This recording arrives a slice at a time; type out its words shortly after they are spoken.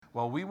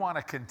Well, we want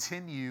to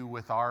continue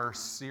with our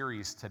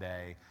series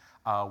today.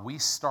 We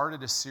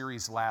started a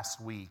series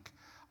last week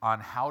on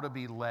how to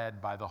be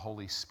led by the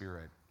Holy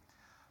Spirit.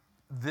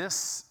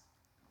 This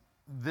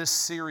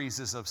series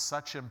is of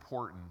such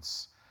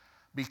importance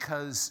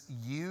because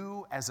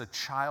you, as a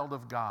child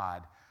of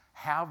God,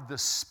 have the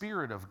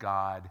Spirit of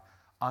God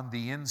on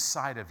the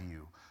inside of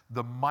you.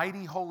 The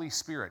mighty Holy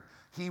Spirit.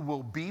 He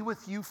will be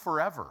with you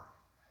forever,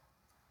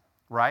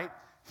 right?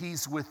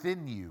 He's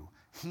within you.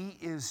 He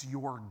is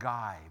your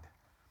guide.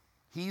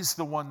 He's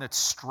the one that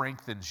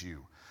strengthens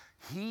you.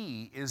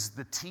 He is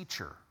the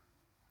teacher,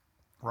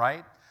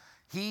 right?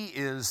 He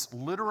is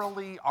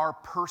literally our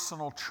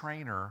personal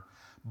trainer,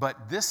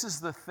 but this is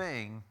the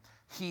thing.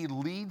 He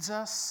leads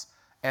us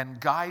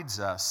and guides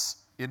us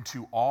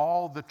into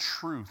all the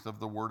truth of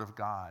the Word of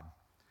God.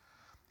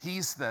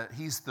 He's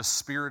the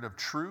Spirit of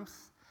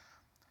truth.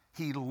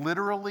 He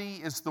literally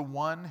is the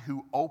one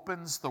who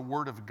opens the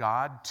Word of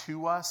God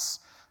to us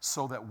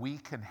so that we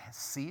can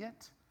see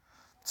it.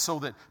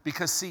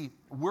 Because see,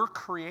 we're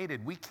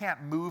created. We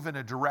can't move in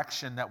a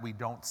direction that we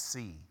don't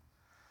see.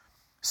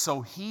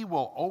 So He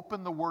will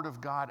open the Word of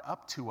God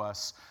up to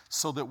us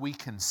so that we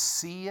can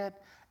see it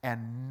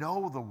and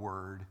know the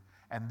Word.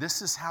 And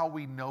this is how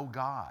we know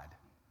God.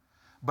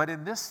 But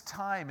in this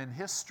time in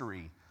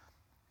history,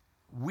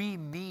 we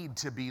need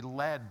to be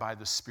led by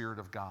the Spirit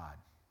of God.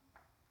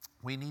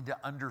 We need to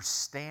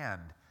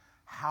understand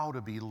how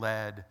to be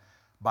led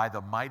by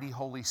the mighty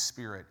Holy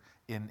Spirit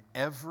in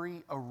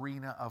every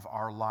arena of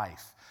our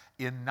life,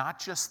 in not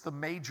just the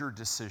major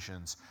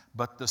decisions,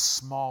 but the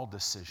small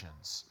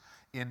decisions,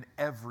 in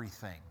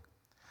everything.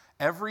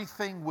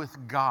 Everything with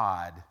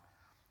God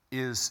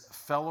is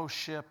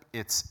fellowship,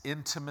 it's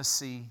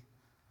intimacy.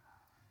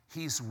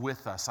 He's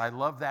with us. I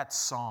love that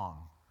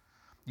song.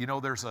 You know,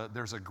 there's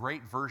a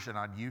great version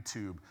on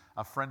YouTube.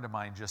 A friend of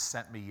mine just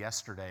sent me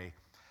yesterday.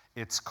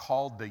 It's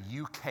called the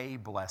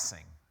UK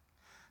Blessing.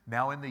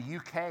 Now in the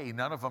UK,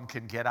 none of them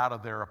can get out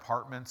of their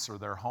apartments or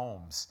their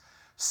homes.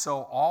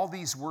 So all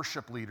these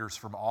worship leaders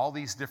from all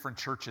these different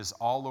churches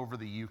all over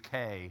the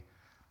UK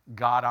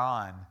got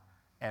on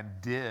and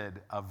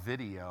did a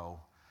video,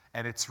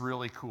 and it's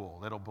really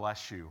cool. It'll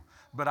bless you.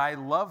 But I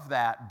love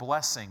that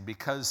blessing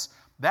because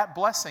that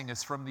blessing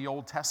is from the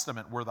Old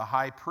Testament, where the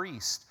high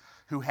priest,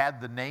 who had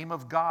the name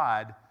of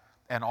God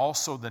and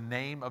also the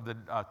name of the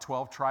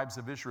 12 tribes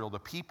of Israel, the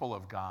people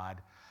of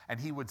God, and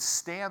he would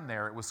stand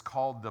there. It was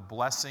called the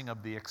blessing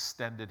of the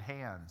extended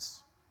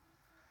hands.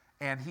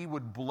 And he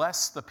would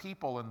bless the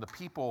people, and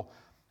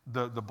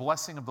the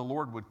blessing of the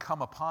Lord would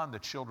come upon the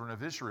children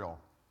of Israel.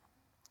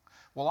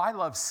 Well, I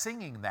love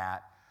singing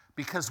that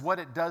because what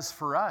it does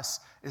for us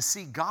is,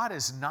 see, God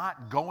is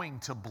not going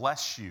to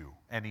bless you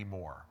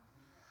anymore.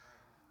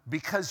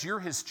 Because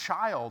you're His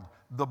child,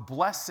 the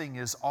blessing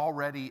is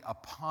already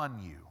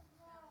upon you.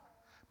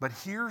 But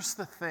here's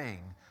the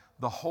thing.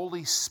 The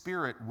Holy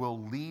Spirit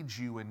will lead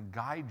you and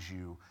guide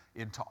you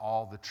into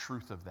all the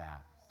truth of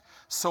that.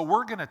 So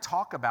we're going to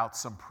talk about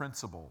some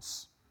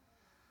principles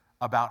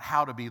about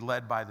how to be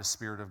led by the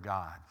Spirit of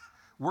God.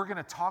 We're going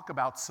to talk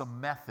about some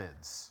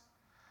methods.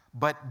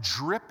 But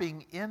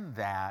dripping in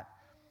that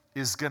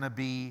is going to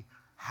be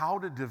how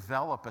to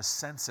develop a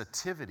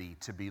sensitivity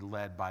to be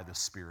led by the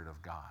Spirit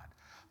of God.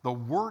 The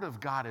Word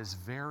of God is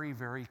very,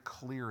 very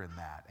clear in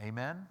that.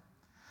 Amen?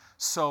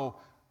 So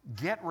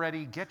get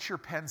ready, get your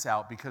pens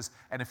out,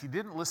 and if you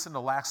didn't listen to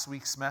last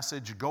week's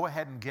message, go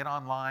ahead and get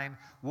online.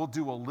 We'll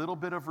do a little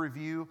bit of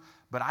review,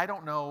 but I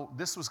don't know,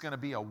 this was going to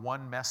be a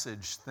one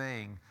message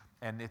thing,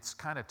 and it's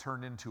kind of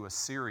turned into a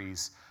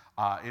series.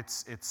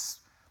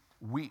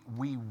 We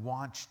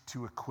want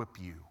to equip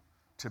you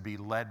to be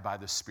led by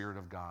the Spirit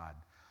of God.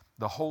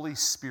 The Holy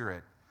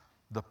Spirit,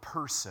 the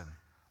person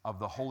of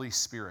the Holy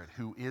Spirit,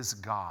 who is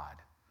God.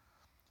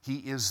 He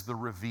is the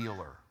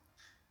revealer.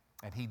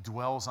 And He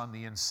dwells on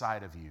the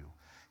inside of you.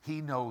 He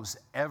knows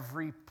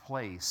every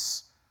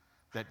place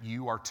that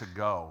you are to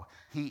go.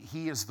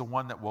 He is the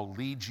one that will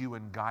lead you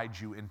and guide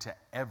you into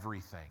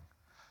everything.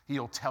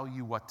 He'll tell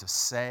you what to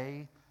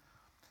say.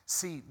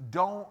 See,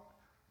 don't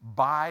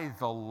buy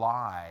the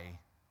lie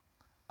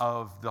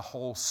of the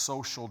whole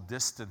social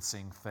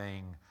distancing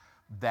thing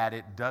that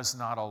it does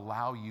not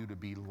allow you to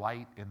be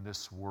light in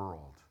this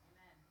world.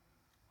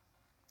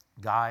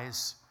 Amen.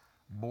 Guys,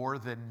 more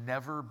than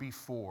never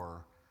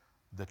before,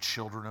 the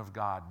children of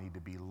God need to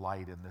be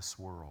light in this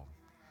world.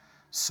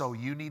 So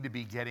you need to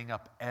be getting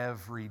up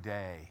every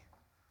day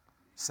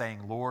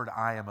saying, Lord,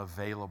 I am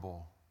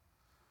available.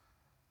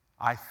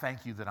 I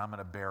thank you that I'm going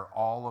to bear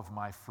all of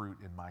my fruit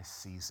in my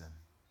season.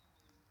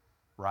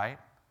 Right?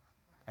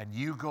 And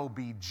you go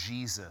be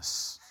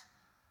Jesus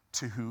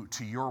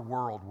to your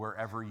world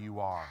wherever you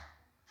are.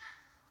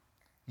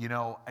 You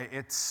know,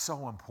 it's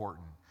so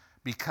important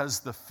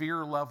because the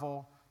fear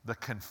level, the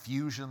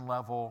confusion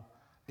level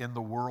in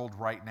the world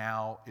right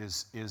now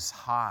is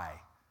high.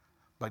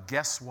 But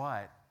guess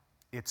what?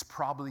 It's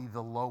probably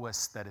the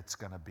lowest that it's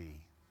going to be.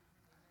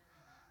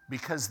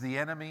 Because the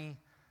enemy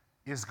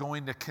is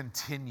going to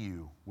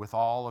continue with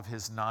all of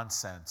his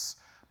nonsense.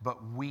 But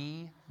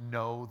we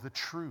know the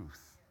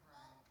truth.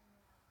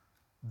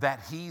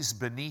 that He's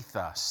beneath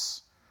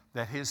us,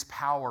 that His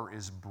power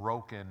is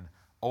broken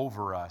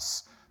over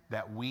us,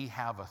 that we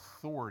have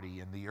authority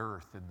in the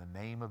earth in the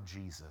name of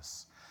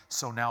Jesus.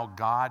 So now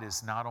God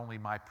is not only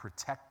my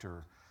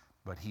protector,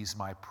 but He's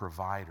my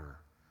provider.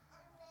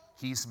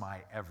 He's my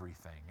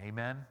everything.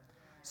 Amen?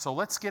 So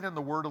let's get in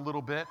the Word a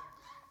little bit,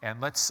 and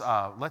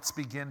let's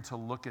begin to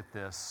look at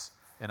this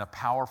in a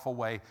powerful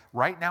way.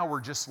 Right now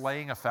we're just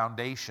laying a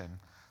foundation,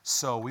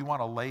 so we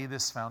want to lay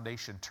this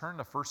foundation. Turn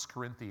to 1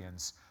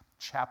 Corinthians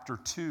chapter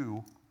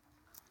 2.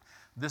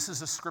 This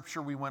is a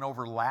scripture we went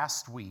over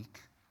last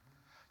week.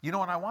 You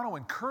know, and I want to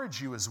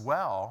encourage you as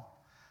well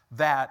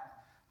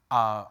that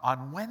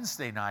on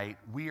Wednesday night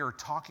we are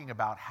talking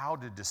about how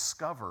to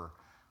discover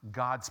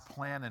God's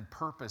plan and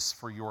purpose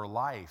for your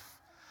life.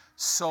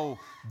 So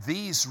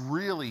these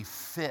really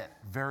fit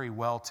very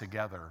well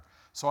together.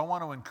 So I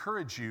want to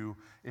encourage you,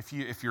 if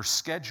your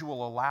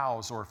schedule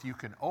allows, or if you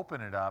can open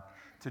it up,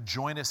 to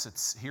join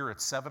us here at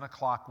 7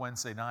 o'clock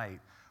Wednesday night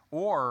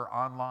or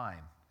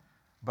online.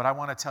 But I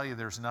want to tell you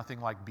there's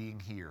nothing like being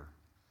here.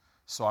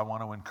 So I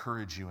want to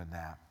encourage you in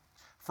that.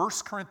 1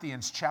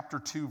 Corinthians chapter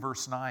 2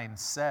 verse 9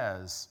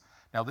 says,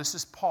 now this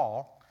is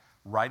Paul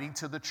writing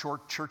to the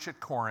church at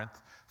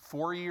Corinth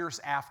 4 years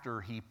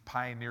after he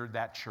pioneered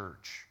that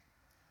church.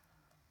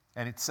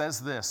 And it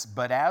says this,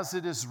 but as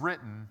it is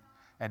written,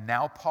 and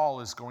now Paul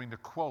is going to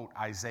quote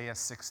Isaiah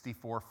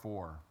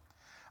 64:4.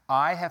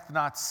 Eye hath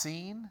not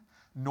seen,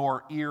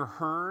 nor ear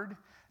heard,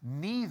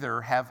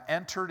 neither have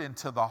entered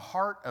into the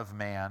heart of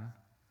man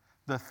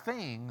the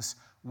things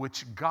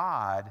which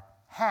God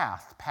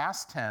hath,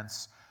 past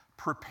tense,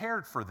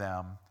 prepared for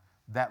them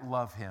that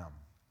love Him.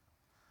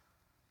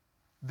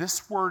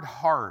 This word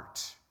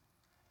heart,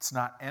 it's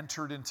not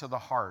entered into the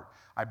heart.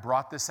 I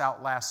brought this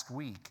out last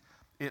week.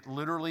 It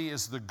literally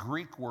is the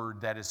Greek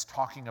word that is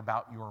talking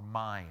about your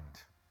mind.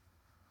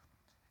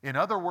 In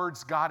other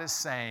words, God is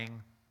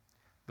saying,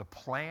 the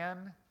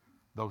plan,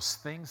 those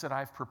things that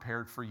I've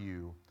prepared for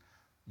you,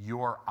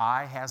 your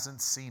eye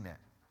hasn't seen it.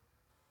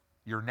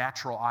 Your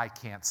natural eye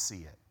can't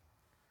see it.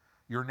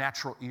 Your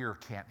natural ear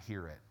can't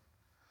hear it.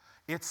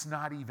 It's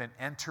not even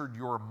entered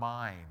your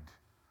mind,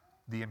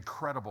 the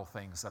incredible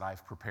things that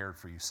I've prepared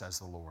for you, says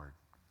the Lord.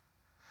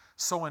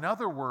 So in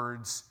other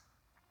words,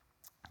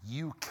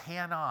 you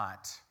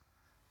cannot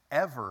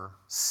ever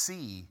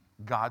see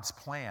God's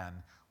plan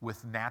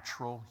with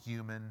natural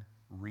human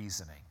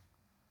reasoning.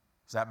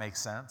 Does that make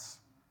sense?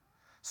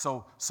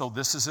 So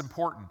this is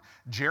important.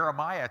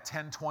 Jeremiah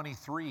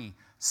 10:23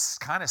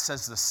 kind of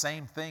says the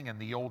same thing in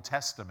the Old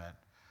Testament.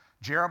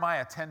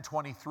 Jeremiah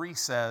 10:23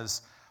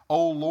 says,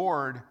 O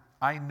Lord,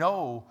 I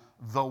know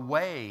the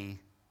way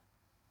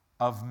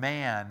of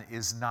man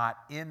is not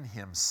in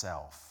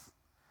himself.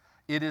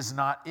 It is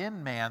not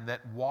in man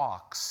that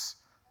walks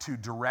to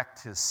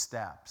direct his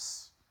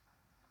steps.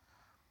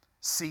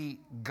 See,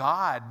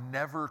 God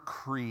never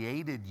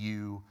created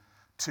you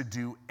to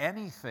do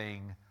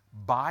anything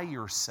by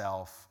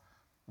yourself,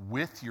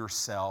 with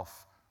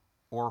yourself,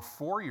 or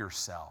for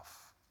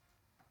yourself.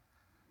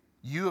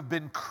 You have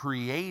been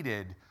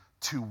created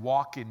to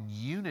walk in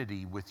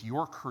unity with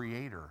your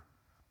Creator,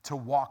 to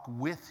walk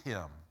with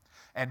Him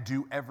and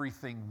do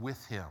everything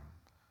with Him.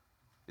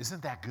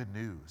 Isn't that good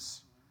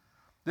news?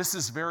 This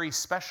is very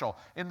special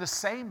in the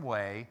same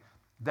way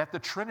that the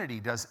Trinity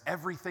does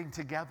everything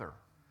together.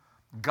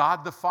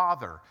 God the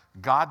Father,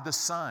 God the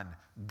Son,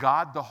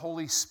 God the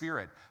Holy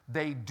Spirit.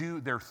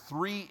 They're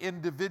three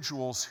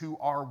individuals who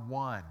are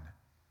one.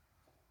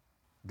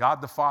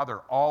 God the Father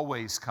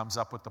always comes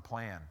up with the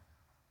plan.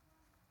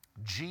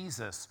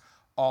 Jesus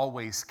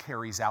always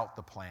carries out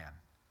the plan.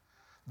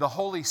 The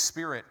Holy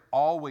Spirit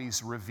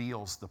always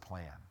reveals the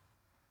plan.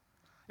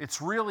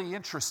 It's really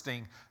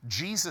interesting.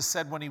 Jesus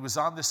said when He was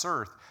on this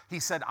earth, He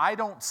said, I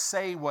don't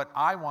say what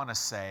I want to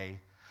say.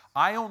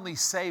 I only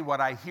say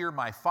what I hear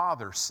my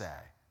Father say.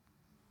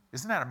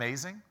 Isn't that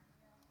amazing?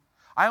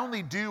 I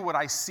only do what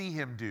I see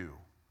Him do.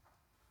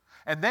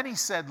 And then He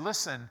said,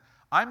 listen,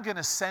 I'm going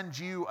to send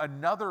you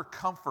another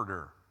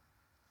comforter.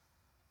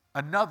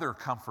 Another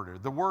comforter.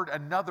 The word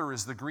another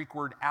is the Greek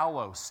word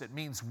allos. It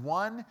means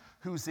one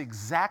who's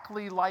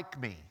exactly like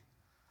me.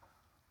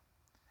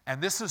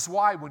 And this is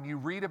why when you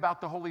read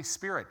about the Holy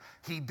Spirit,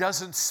 He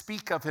doesn't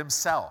speak of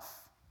Himself.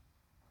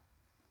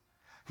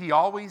 He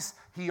always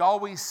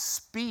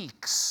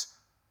speaks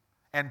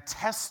and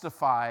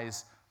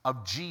testifies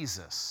of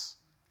Jesus.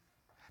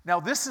 Now,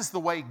 this is the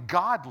way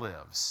God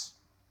lives.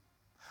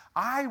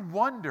 I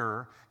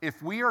wonder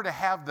if we are to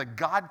have the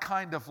God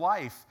kind of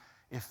life,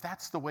 if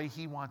that's the way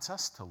He wants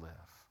us to live.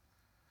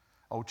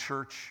 Oh,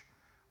 church,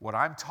 what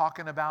I'm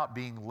talking about,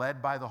 being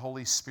led by the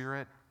Holy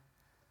Spirit,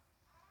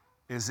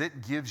 is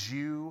it gives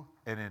you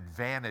an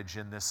advantage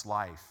in this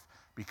life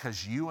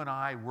because you and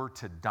I were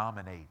to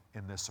dominate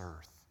in this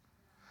earth.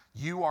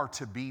 You are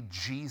to be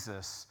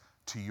Jesus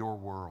to your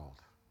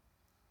world.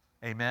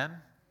 Amen?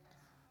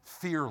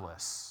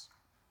 Fearless.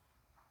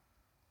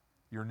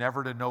 You're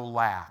never to know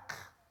lack.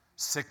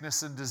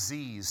 Sickness and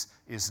disease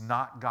is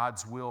not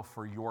God's will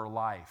for your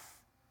life.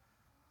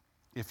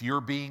 If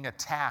you're being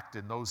attacked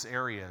in those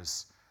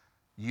areas,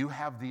 you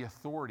have the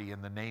authority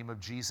in the name of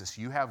Jesus.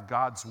 You have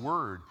God's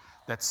word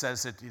that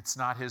says it's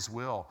not his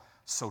will.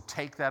 So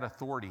take that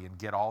authority and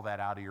get all that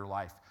out of your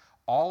life.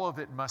 All of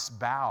it must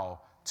bow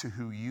to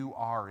who you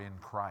are in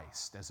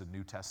Christ as a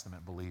New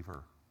Testament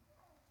believer.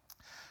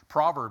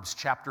 Proverbs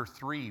chapter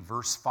 3,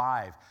 verse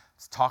 5,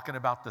 it's talking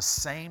about the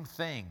same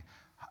thing.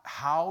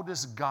 How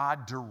does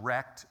God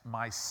direct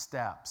my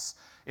steps?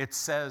 It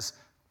says,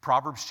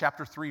 Proverbs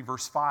chapter 3,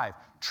 verse 5,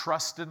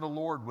 trust in the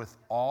Lord with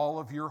all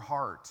of your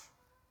heart.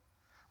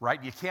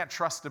 Right? You can't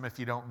trust him if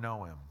you don't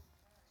know him.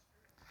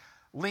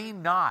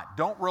 Lean not.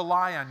 Don't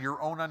rely on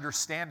your own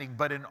understanding,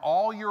 but in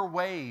all your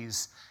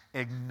ways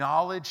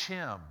acknowledge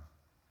him.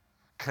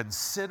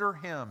 Consider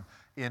him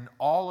in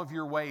all of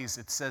your ways.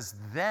 It says,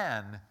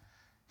 then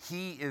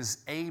he is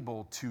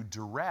able to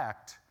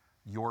direct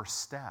your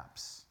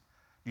steps.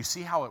 You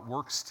see how it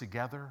works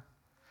together?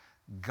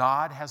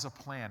 God has a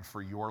plan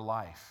for your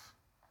life.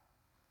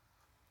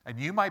 And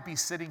you might be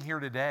sitting here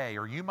today,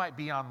 or you might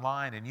be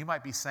online, and you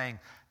might be saying,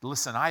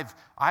 listen,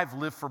 I've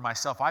lived for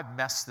myself. I've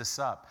messed this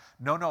up.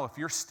 No, if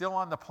you're still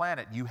on the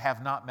planet, you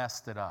have not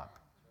messed it up.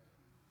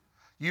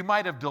 You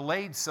might have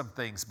delayed some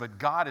things, but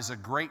God is a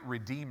great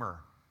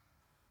redeemer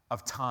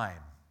of time.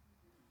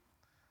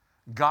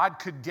 God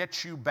could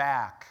get you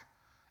back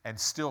and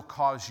still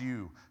cause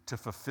you to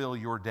fulfill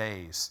your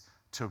days,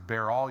 to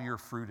bear all your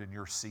fruit in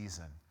your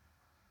season.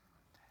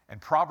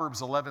 And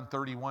Proverbs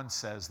 11:31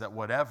 says that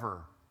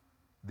whatever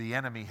the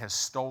enemy has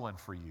stolen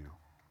for you,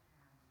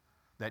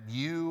 that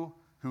you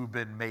who've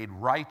been made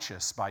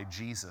righteous by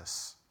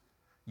Jesus,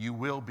 you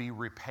will be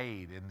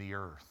repaid in the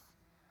earth.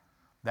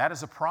 That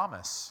is a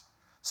promise.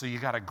 So you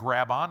got to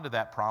grab onto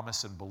that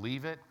promise and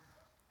believe it,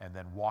 and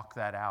then walk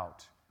that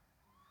out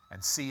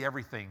and see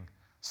everything,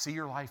 see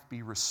your life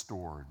be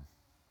restored.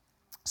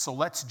 So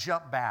let's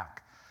jump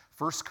back.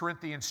 1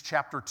 Corinthians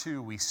chapter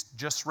 2, we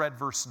just read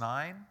verse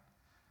 9,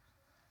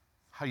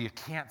 how you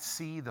can't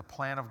see the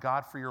plan of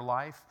God for your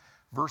life.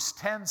 Verse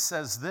 10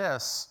 says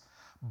this,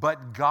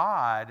 but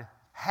God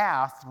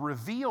hath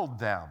revealed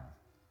them.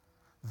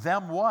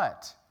 Them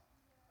what?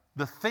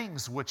 The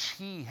things which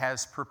he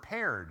has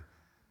prepared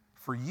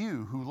for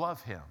you who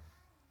love him.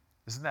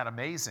 Isn't that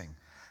amazing?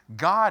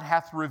 God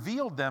hath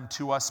revealed them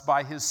to us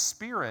by his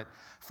Spirit,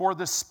 for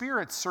the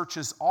Spirit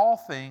searches all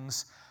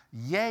things,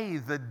 yea,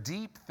 the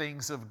deep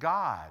things of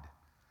God.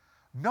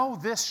 Know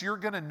this, you're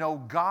going to know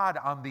God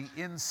on the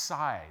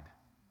inside.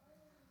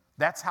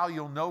 That's how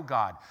you'll know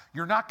God.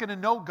 You're not going to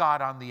know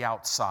God on the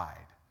outside.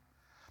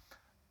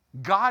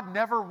 God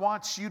never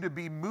wants you to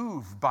be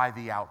moved by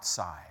the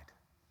outside.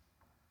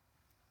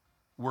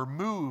 We're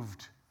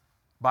moved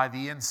by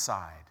the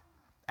inside.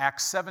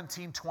 Acts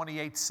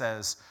 17:28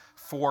 says,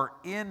 for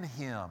in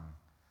him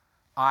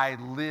I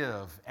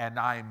live and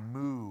I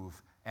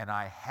move and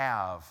I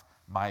have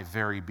my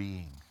very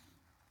being.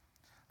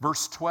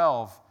 Verse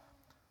 12,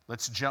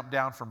 let's jump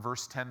down from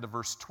verse 10 to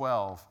verse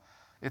 12.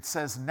 It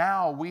says,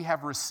 now we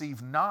have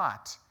received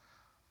not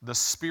the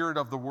spirit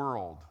of the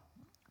world,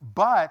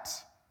 but,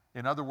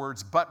 in other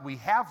words, but we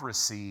have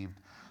received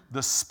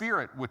the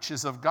Spirit which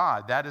is of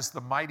God. That is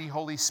the mighty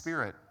Holy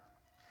Spirit,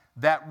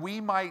 that we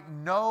might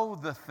know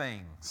the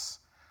things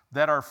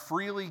that are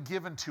freely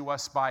given to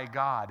us by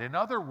God. In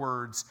other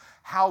words,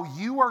 how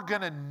you are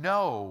going to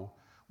know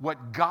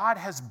what God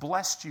has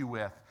blessed you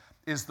with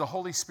is the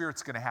Holy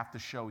Spirit's going to have to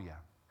show you.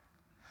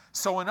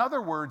 So in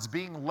other words,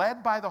 being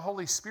led by the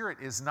Holy Spirit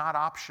is not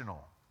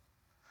optional.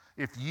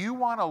 If you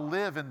want to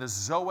live in the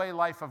Zoe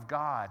life of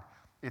God,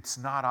 it's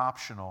not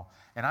optional.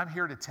 And I'm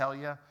here to tell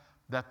you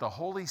that the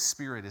Holy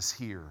Spirit is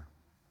here.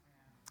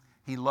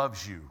 He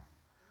loves you.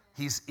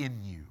 He's in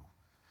you.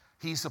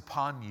 He's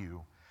upon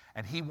you.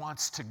 And he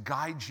wants to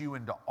guide you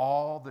into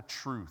all the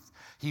truth.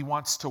 He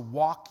wants to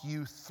walk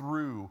you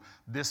through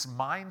this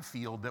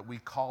minefield that we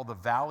call the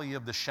valley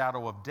of the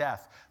shadow of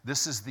death.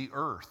 This is the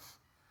earth,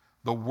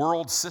 the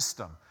world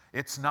system.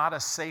 It's not a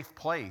safe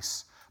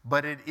place,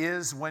 but it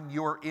is when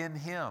you're in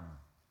him,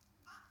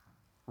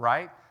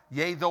 right?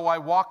 Yea, though I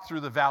walk through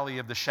the valley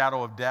of the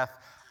shadow of death,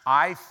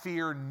 I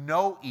fear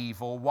no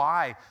evil.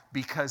 Why?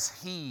 Because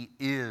he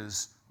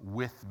is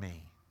with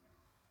me,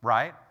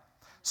 right?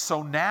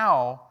 So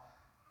now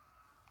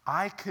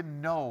I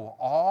can know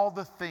all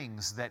the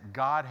things that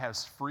God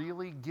has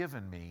freely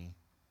given me.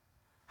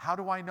 How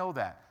do I know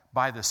that?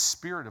 By the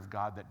Spirit of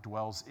God that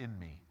dwells in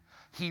me.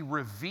 He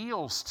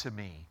reveals to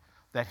me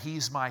that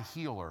he's my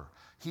healer.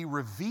 He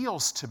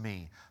reveals to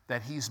me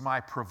that he's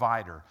my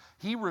provider.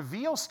 He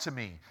reveals to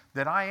me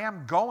that I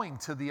am going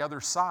to the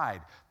other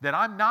side, that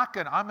I'm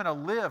going to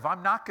live,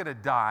 I'm not going to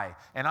die,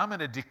 and I'm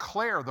going to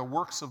declare the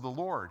works of the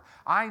Lord.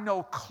 I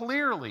know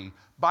clearly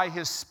by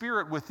his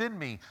Spirit within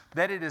me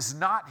that it is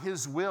not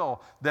his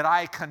will that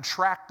I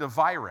contract a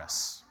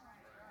virus.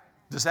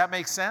 Does that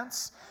make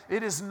sense?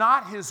 It is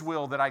not his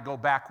will that I go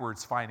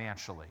backwards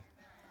financially.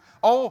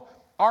 Oh,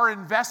 our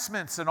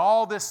investments and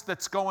all this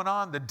that's going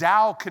on, the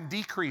Dow can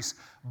decrease,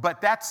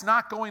 but that's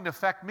not going to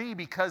affect me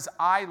because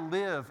I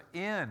live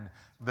in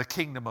the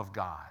kingdom of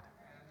God.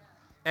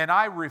 And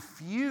I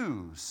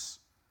refuse,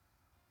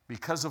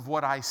 because of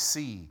what I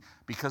see,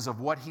 because of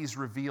what he's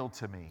revealed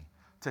to me,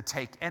 to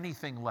take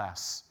anything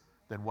less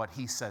than what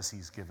he says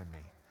he's given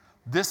me.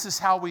 This is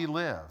how we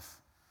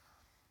live.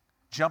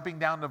 Jumping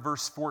down to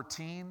verse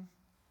 14,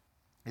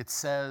 it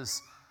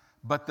says,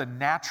 "But the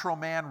natural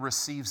man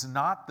receives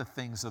not the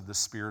things of the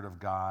Spirit of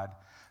God,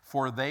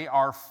 for they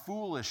are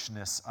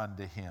foolishness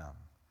unto him."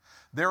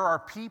 There are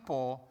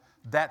people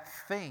that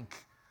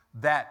think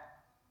that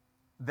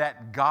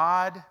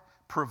God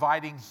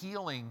providing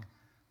healing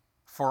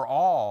for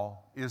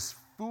all is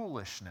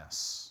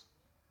foolishness.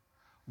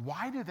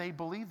 Why do they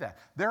believe that?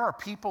 There are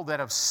people that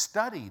have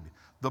studied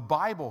the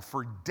Bible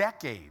for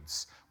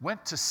decades,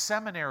 went to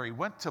seminary,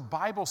 went to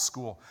Bible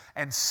school,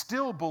 and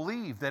still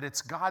believe that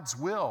it's God's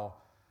will,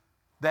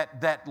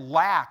 that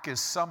lack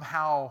is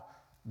somehow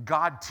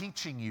God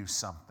teaching you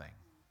something.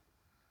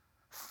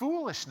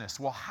 Foolishness.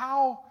 Well,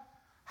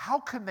 how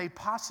can they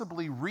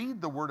possibly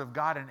read the Word of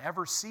God and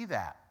ever see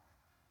that?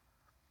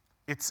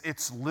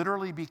 It's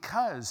literally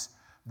because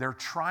they're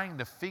trying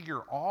to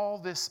figure all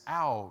this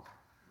out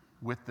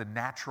with the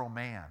natural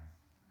man.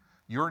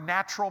 Your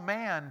natural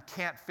man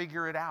can't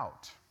figure it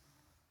out.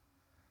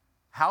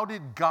 How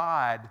did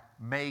God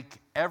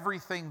make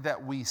everything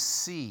that we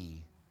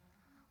see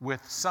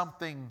with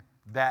something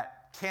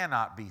that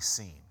cannot be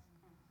seen?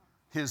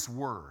 His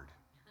Word.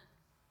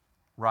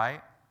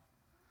 Right?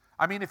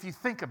 I mean, if you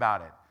think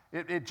about it,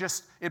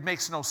 it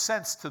makes no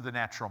sense to the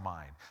natural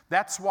mind.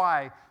 That's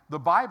why the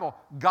Bible,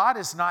 God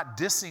is not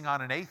dissing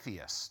on an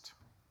atheist.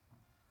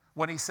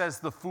 When he says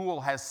the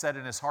fool has said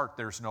in his heart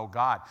there's no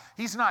God,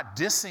 he's not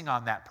dissing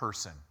on that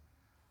person.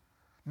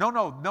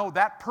 No,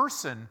 that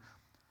person,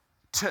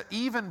 to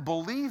even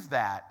believe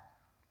that,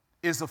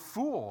 is a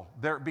fool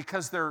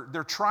because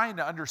they're trying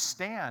to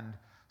understand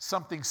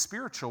something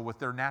spiritual with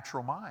their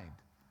natural mind.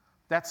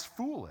 That's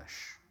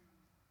foolish.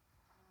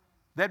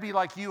 That'd be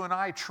like you and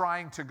I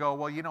trying to go,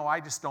 well, I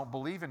just don't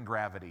believe in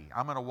gravity.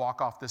 I'm going to walk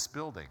off this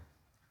building.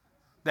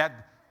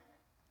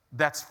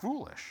 That's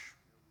foolish,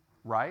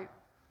 right?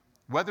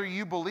 Whether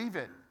you believe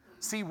it.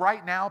 See,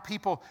 right now,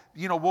 people,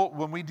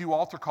 when we do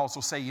altar calls,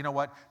 we'll say, you know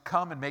what?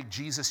 Come and make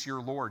Jesus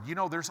your Lord.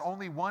 There's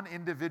only one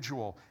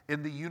individual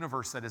in the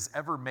universe that has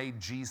ever made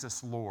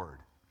Jesus Lord.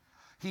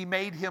 He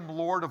made him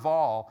Lord of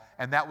all,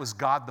 and that was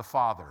God the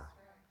Father.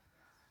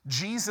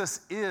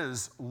 Jesus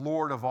is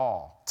Lord of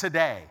all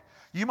today.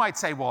 You might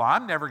say, well,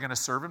 I'm never going to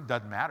serve him.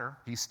 Doesn't matter.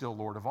 He's still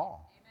Lord of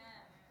all.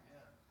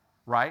 Amen.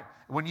 Right?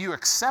 When you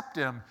accept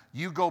him,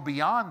 you go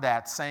beyond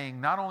that, saying,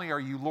 not only are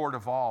you Lord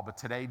of all, but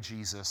today,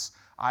 Jesus,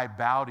 I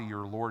bow to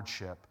your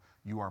lordship.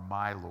 You are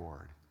my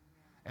Lord.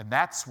 And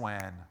that's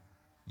when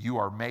you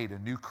are made a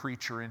new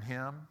creature in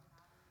him,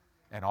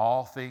 and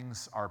old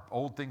things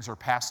are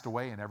passed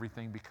away and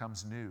everything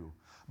becomes new.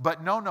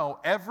 But no,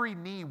 every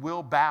knee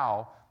will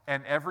bow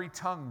and every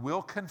tongue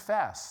will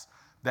confess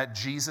that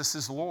Jesus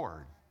is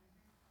Lord.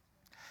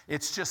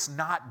 It's just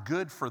not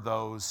good for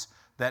those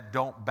that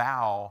don't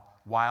bow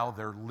while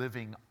they're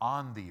living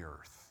on the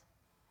earth,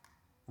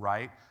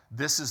 right?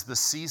 This is the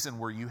season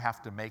where you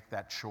have to make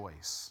that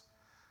choice.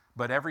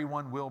 But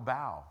everyone will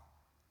bow.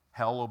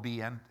 Hell will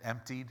be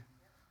emptied.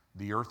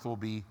 The earth will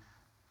be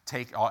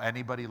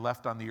anybody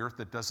left on the earth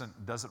that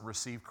doesn't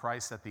receive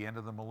Christ at the end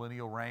of the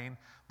millennial reign,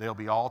 they'll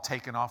be all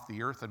taken off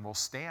the earth and will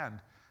stand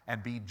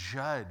and be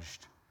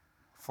judged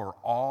for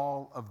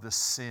all of the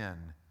sin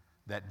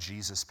that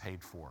Jesus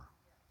paid for.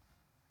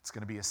 It's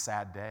going to be a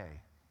sad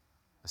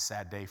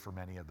day for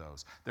many of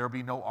those. There will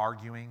be no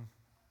arguing.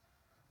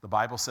 The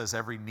Bible says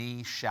every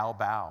knee shall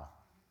bow.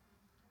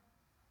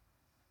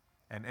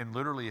 And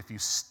literally, if you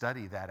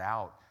study that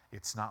out,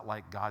 it's not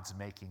like God's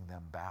making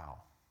them bow.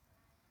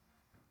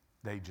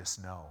 They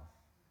just know.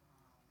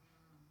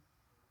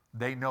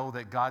 They know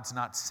that God's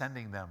not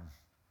sending them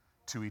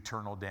to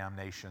eternal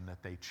damnation,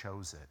 that they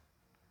chose it.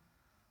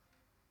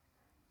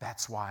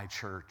 That's why,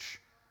 church,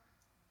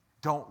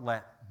 don't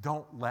let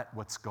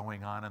what's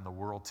going on in the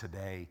world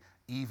today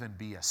even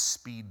be a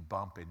speed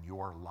bump in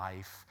your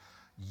life.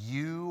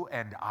 You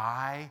and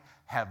I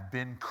have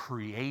been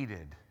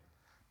created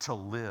to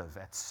live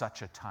at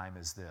such a time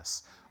as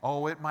this.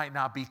 Oh, it might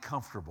not be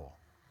comfortable.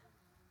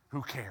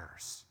 Who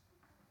cares?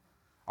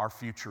 Our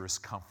future is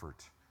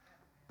comfort.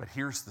 But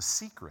here's the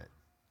secret.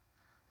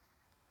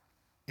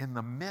 In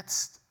the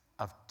midst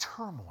of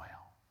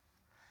turmoil,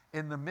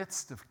 in the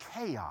midst of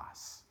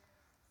chaos,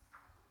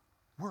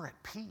 we're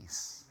at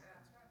peace.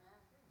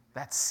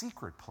 That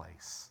secret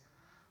place.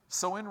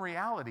 So in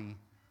reality,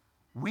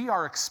 we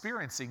are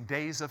experiencing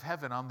days of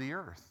heaven on the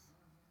earth.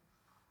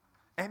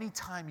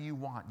 Anytime you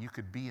want, you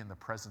could be in the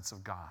presence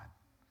of God.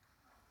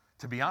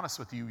 To be honest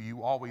with you,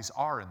 you always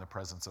are in the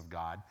presence of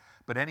God.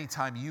 But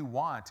anytime you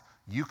want,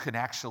 you can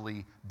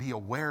actually be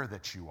aware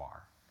that you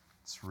are.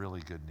 It's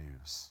really good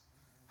news.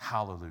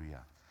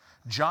 Hallelujah.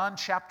 John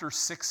chapter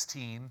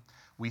 16,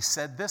 we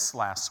said this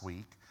last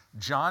week.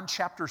 John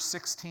chapter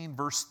 16,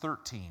 verse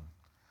 13.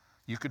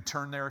 You could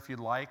turn there if you'd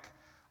like.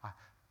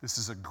 This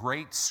is a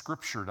great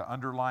scripture to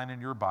underline in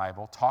your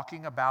Bible,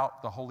 talking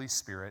about the Holy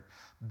Spirit.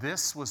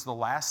 This was the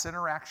last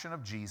interaction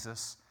of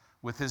Jesus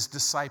with his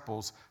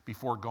disciples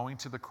before going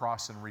to the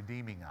cross and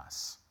redeeming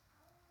us.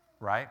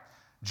 Right?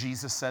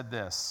 Jesus said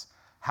this,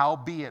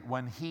 "Howbeit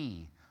when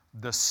he,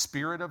 the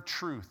Spirit of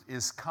truth,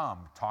 is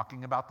come,"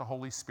 talking about the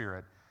Holy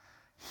Spirit,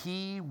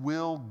 "he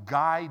will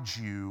guide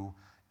you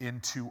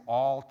into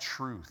all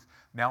truth."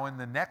 Now, in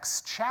the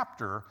next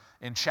chapter,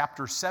 in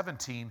chapter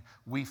 17,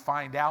 we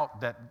find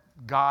out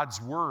that God's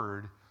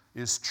word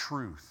is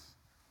truth.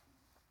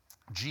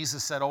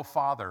 Jesus said, "O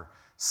Father,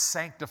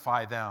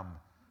 sanctify them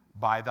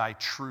by thy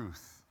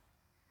truth,"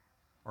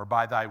 or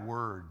by thy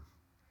word,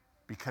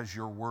 because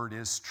your word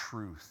is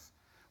truth.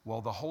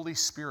 Well, the Holy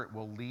Spirit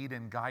will lead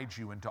and guide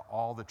you into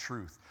all the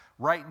truth.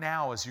 Right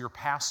now, as your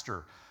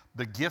pastor,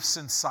 the gifts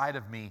inside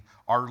of me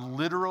are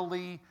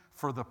literally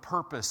for the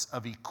purpose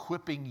of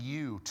equipping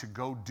you to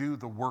go do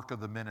the work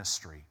of the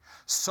ministry,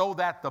 so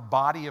that the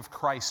body of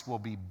Christ will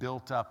be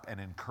built up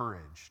and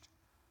encouraged.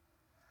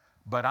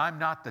 But I'm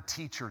not the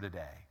teacher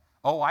today.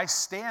 Oh, I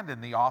stand in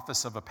the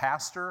office of a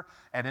pastor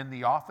and in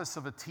the office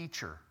of a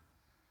teacher.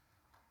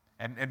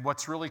 And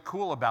what's really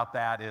cool about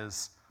that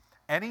is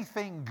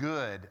anything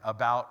good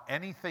about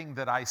anything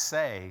that I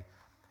say,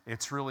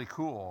 it's really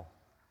cool.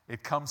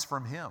 It comes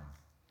from him.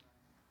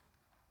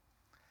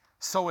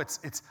 So it's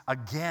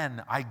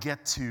again, I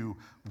get to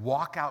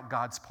walk out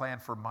God's plan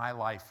for my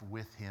life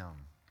with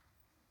him.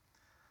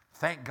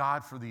 Thank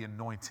God for the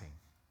anointing.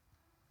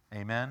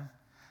 Amen.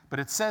 But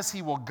it says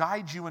he will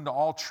guide you into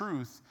all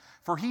truth,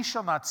 for he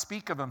shall not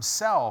speak of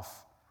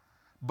himself,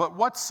 but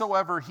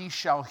whatsoever he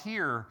shall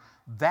hear,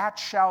 that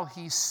shall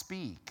he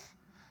speak,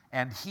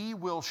 and he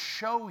will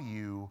show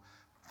you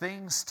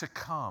things to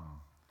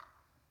come.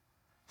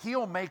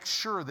 He'll make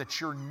sure that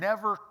you're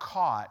never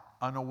caught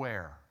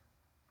unaware,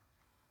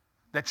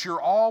 that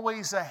you're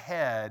always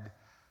ahead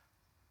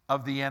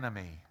of the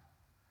enemy.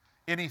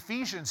 In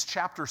Ephesians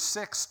chapter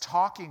 6,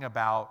 talking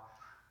about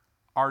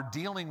our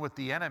dealing with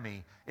the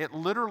enemy, it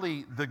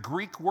literally, the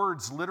Greek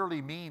words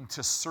literally mean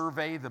to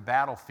survey the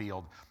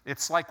battlefield.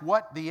 It's like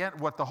what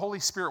the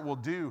Holy Spirit will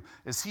do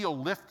is he'll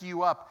lift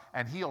you up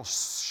and he'll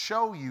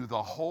show you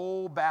the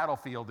whole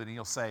battlefield, and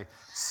he'll say,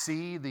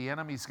 "See, the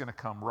enemy's going to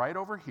come right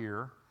over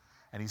here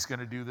and he's going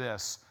to do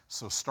this.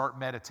 So start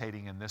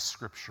meditating in this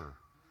scripture."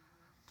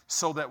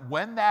 So that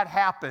when that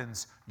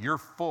happens, you're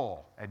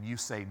full and you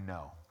say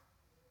no.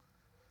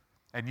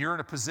 And you're in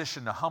a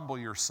position to humble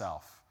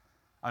yourself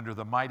under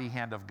the mighty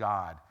hand of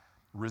God.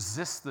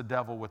 Resist the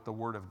devil with the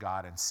word of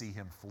God and see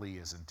him flee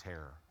as in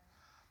terror.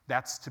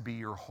 That's to be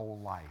your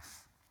whole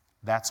life.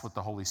 That's what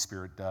the Holy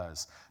Spirit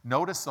does.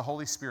 Notice the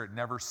Holy Spirit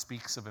never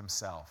speaks of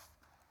himself.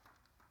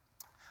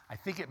 I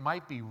think it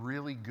might be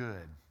really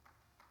good,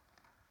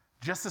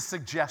 just a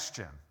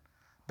suggestion,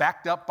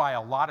 backed up by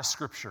a lot of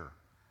scripture,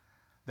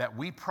 that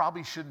we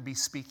probably shouldn't be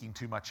speaking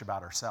too much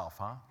about ourselves,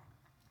 huh?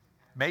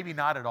 Maybe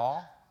not at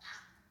all.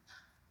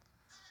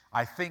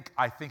 I think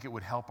it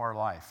would help our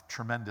life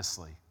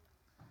tremendously.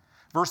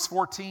 Verse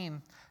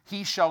 14,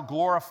 "He shall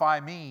glorify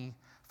me,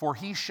 for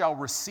he shall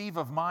receive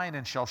of mine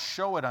and shall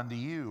show it unto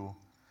you."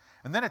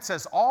 And then it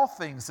says, "All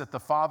things that the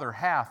Father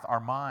hath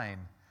are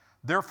mine.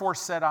 Therefore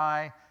said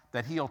I,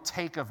 that he'll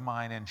take of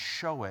mine and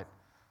show it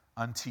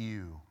unto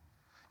you."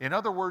 In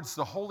other words,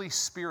 the Holy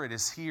Spirit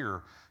is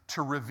here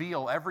to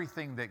reveal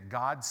everything that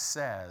God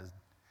said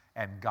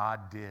and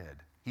God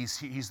did.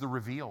 He's the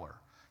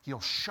revealer. He'll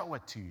show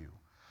it to you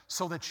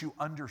so that you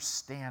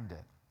understand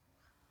it.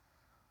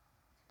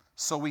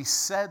 So we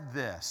said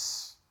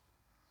this,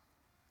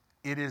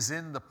 it is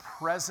in the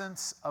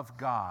presence of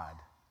God,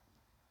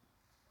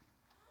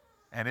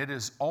 and it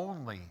is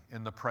only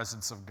in the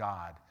presence of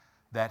God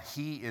that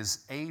he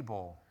is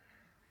able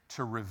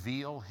to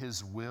reveal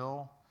his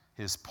will,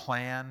 his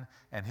plan,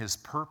 and his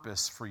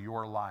purpose for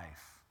your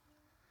life.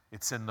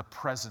 It's in the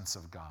presence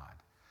of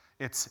God.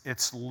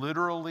 It's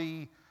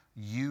literally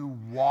you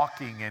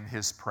walking in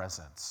his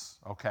presence,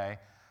 okay?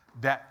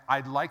 That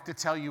I'd like to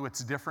tell you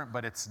it's different,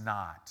 but it's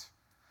not.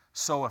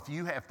 So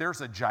if there's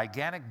a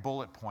gigantic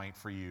bullet point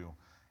for you,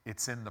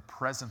 it's in the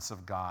presence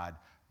of God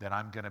that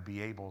I'm going to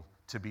be able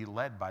to be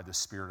led by the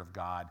Spirit of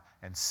God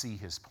and see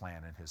his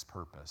plan and his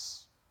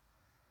purpose.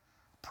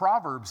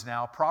 Proverbs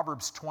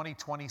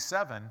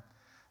 20:27.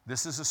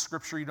 This is a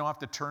scripture, you don't have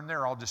to turn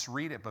there, I'll just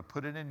read it, but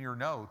put it in your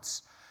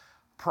notes.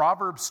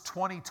 Proverbs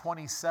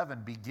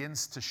 20:27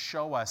 begins to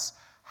show us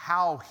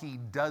how he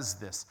does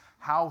this,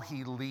 how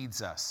he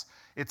leads us.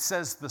 It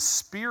says, "The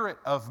spirit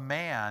of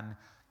man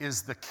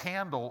is the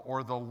candle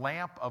or the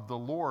lamp of the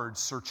Lord,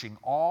 searching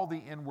all the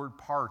inward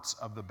parts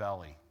of the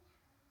belly."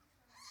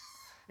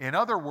 In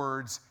other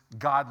words,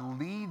 God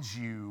leads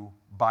you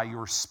by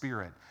your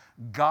spirit.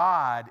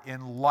 God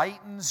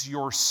enlightens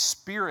your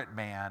spirit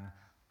man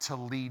to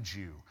lead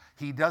you.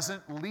 He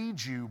doesn't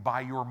lead you by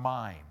your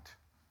mind.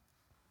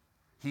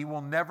 He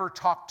will never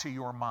talk to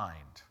your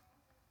mind.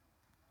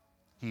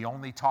 He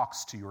only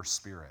talks to your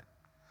spirit.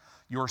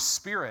 Your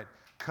spirit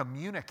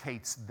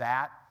communicates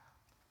that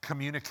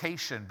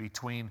communication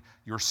between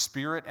your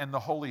spirit and the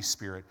Holy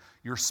Spirit.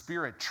 Your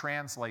spirit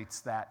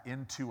translates that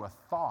into a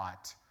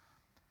thought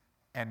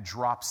and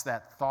drops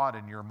that thought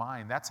in your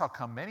mind. That's how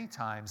come many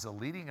times the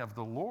leading of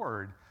the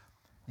Lord,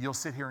 you'll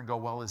sit here and go,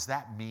 well, is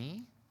that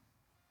me?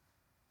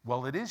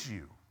 Well, it is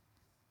you,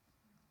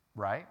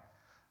 right?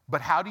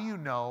 But how do you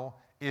know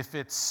if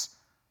it's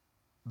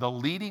the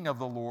leading of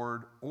the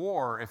Lord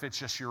or if it's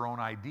just your own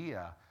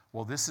idea?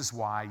 Well, this is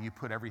why you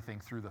put everything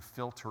through the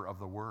filter of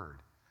the Word.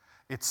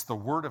 It's the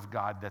Word of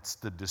God that's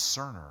the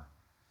discerner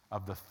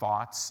of the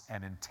thoughts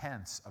and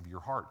intents of your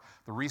heart.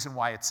 The reason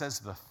why it says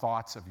the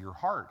thoughts of your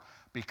heart,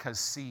 because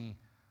see,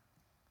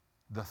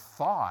 the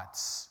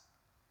thoughts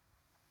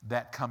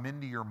that come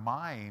into your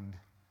mind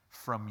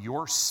from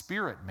your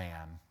spirit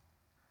man,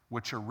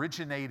 which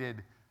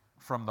originated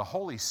from the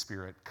Holy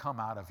Spirit, come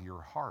out of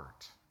your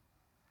heart.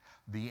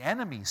 The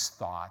enemy's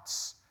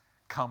thoughts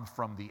come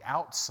from the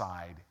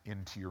outside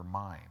into your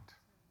mind.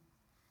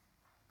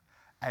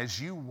 As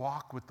you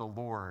walk with the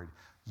Lord,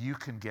 you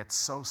can get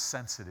so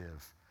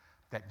sensitive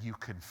that you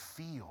can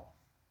feel.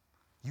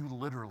 You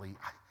literally,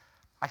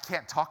 I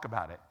can't talk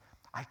about it.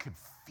 I can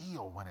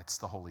feel when it's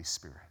the Holy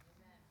Spirit.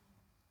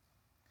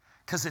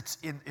 Because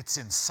it's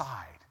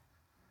inside.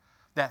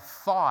 That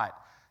thought,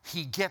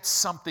 he gets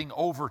something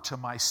over to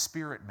my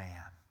spirit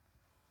man.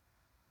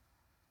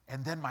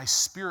 And then my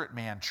spirit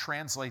man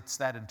translates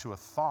that into a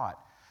thought.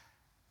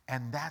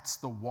 And that's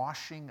the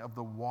washing of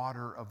the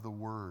water of the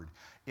Word.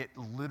 It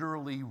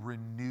literally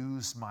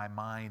renews my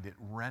mind. It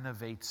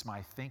renovates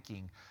my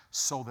thinking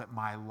so that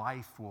my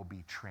life will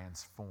be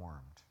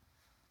transformed.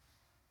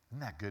 Isn't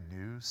that good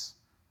news?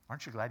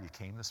 Aren't you glad you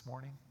came this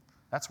morning?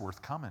 That's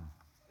worth coming.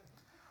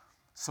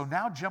 So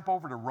now jump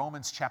over to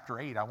Romans chapter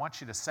 8. I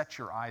want you to set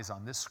your eyes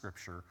on this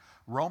scripture.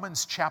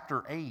 Romans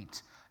chapter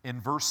 8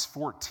 in verse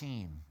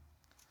 14.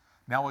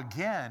 Now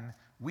again,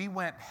 we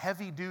went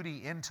heavy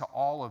duty into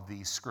all of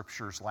these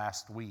scriptures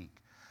last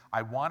week.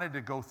 I wanted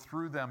to go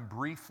through them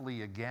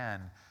briefly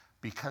again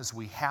because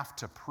we have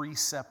to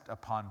precept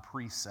upon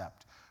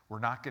precept. We're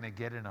not going to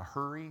get in a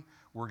hurry.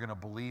 We're going to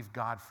believe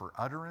God for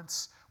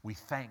utterance. We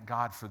thank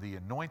God for the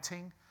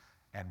anointing.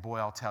 And boy,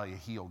 I'll tell you,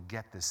 He'll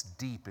get this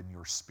deep in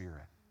your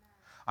spirit.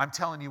 I'm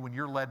telling you, when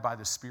you're led by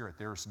the Spirit,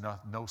 there's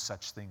no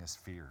such thing as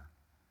fear.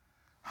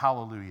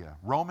 Hallelujah.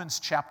 Romans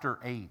chapter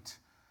 8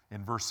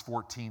 in verse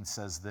 14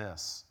 says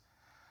this: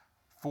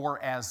 For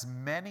as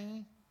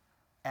many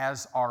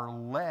as are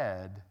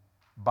led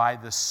by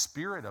the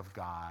Spirit of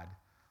God,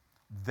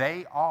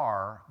 they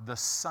are the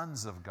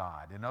sons of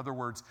God. In other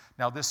words,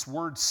 now this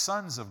word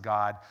sons of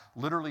God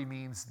literally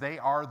means they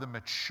are the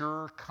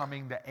mature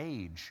coming to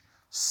age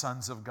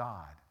sons of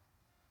God.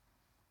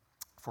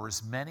 For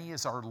as many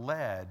as are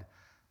led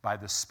by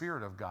the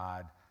Spirit of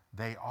God,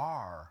 they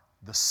are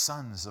the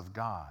sons of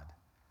God.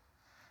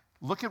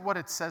 Look at what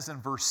it says in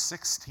verse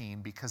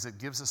 16, because it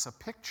gives us a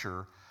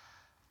picture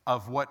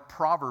of what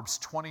Proverbs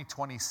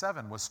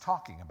 20:27 was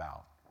talking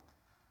about.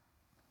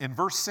 In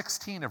verse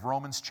 16 of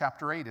Romans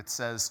chapter 8, it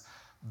says,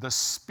 the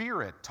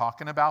Spirit,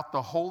 talking about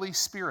the Holy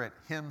Spirit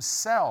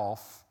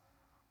Himself,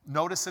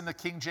 notice in the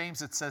King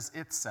James it says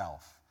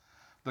itself.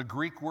 The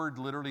Greek word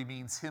literally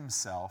means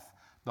Himself.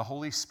 The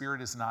Holy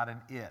Spirit is not an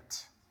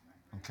it.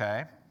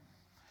 Okay?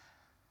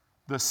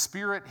 The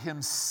Spirit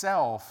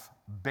Himself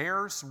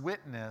bears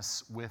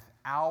witness with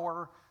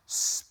our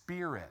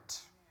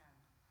spirit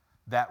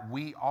that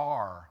we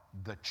are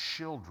the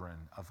children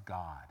of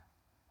God.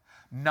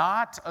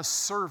 Not a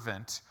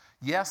servant.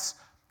 Yes,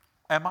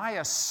 am I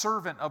a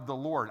servant of the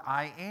Lord?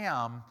 I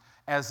am,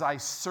 as I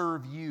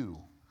serve you,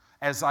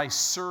 as I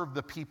serve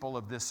the people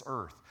of this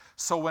earth.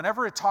 So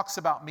whenever it talks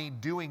about me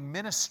doing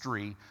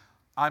ministry,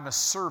 I'm a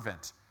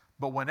servant.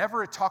 But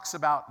whenever it talks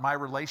about my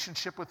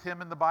relationship with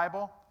Him in the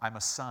Bible, I'm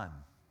a son.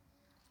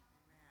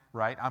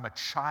 Right? I'm a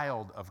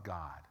child of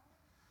God.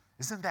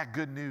 Isn't that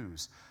good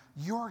news?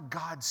 You're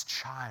God's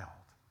child.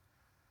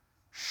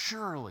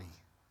 Surely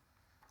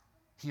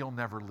He'll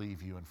never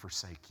leave you and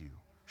forsake you.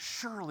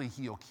 Surely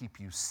He'll keep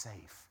you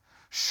safe.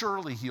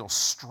 Surely He'll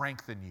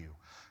strengthen you.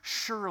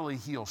 Surely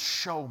He'll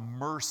show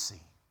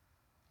mercy.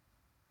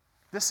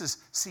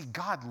 See,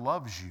 God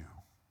loves you.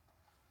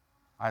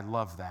 I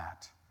love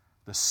that.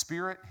 The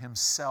Spirit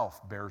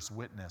Himself bears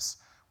witness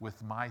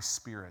with my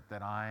spirit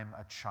that I'm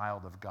a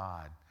child of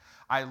God.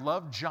 I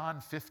love John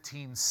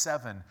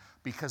 15:7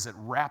 because it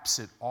wraps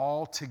it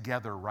all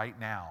together right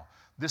now.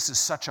 This is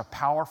such a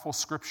powerful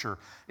scripture.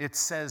 It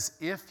says,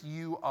 if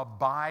you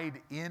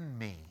abide in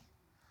me,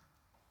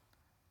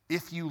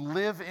 if you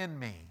live in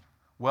me.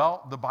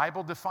 Well, the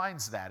Bible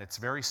defines that. It's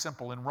very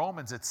simple. In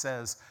Romans it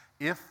says,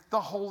 if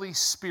the Holy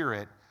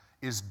Spirit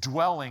is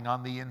dwelling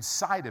on the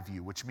inside of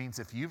you, which means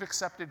if you've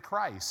accepted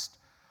Christ,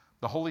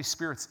 the Holy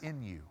Spirit's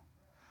in you.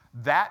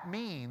 That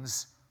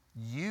means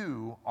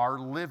you are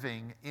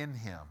living in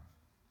Him.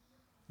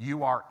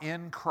 You are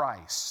in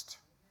Christ.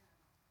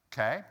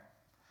 Okay?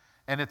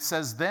 And it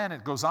says then,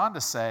 it goes on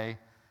to say,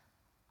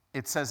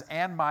 it says,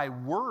 and my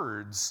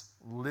words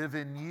live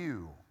in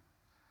you.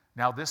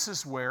 Now this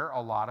is where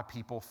a lot of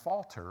people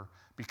falter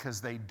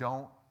because they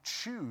don't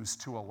choose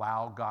to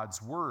allow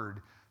God's word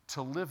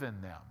to live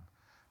in them.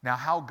 Now,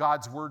 how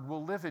God's word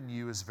will live in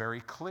you is very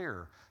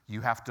clear.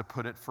 You have to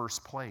put it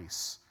first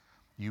place.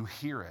 You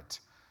hear it.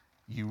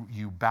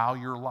 You bow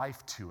your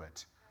life to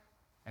it.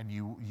 And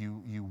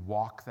you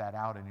walk that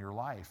out in your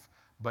life.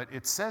 But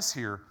it says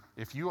here,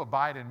 if you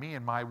abide in me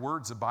and my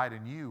words abide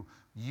in you,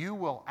 you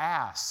will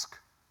ask.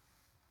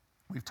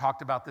 We've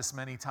talked about this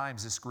many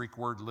times. This Greek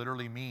word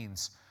literally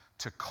means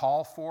to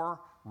call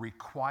for,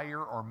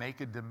 require, or make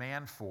a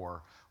demand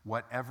for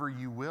whatever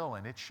you will,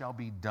 and it shall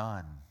be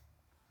done.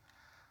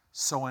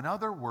 So in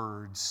other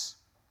words,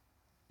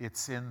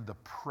 it's in the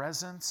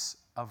presence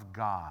of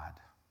God,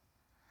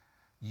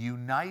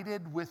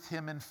 united with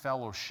him in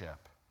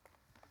fellowship.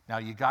 Now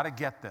you got to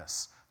get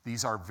this.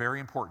 These are very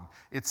important.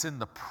 It's in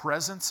the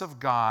presence of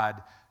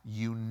God,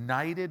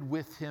 united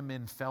with him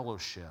in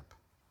fellowship,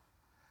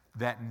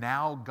 that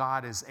now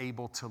God is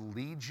able to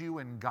lead you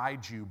and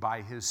guide you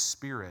by his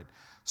Spirit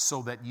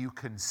so that you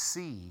can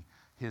see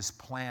his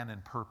plan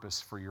and purpose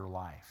for your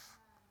life.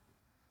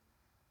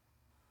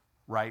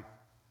 Right?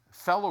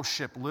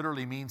 Fellowship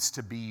literally means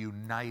to be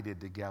united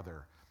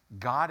together.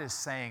 God is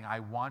saying, I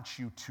want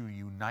you to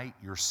unite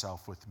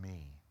yourself with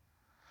me.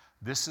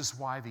 This is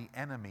why the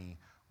enemy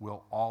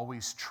will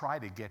always try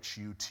to get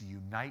you to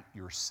unite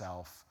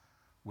yourself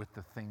with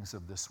the things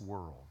of this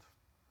world,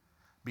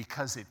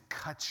 because it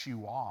cuts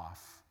you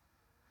off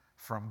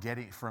from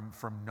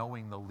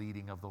knowing the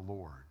leading of the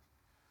Lord.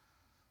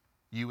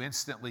 You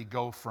instantly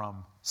go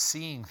from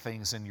seeing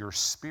things in your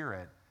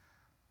spirit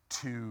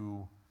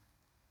to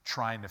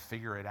trying to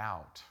figure it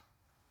out.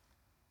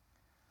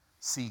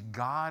 See,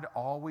 God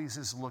always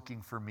is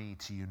looking for me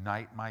to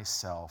unite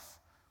myself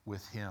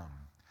with him.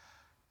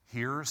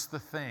 Here's the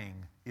thing,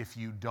 if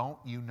you don't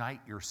unite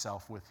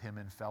yourself with him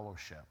in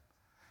fellowship,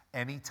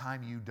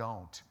 anytime you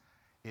don't,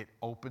 it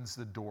opens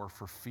the door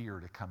for fear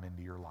to come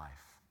into your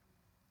life.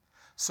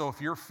 So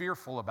if you're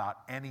fearful about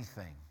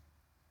anything,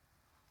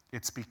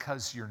 it's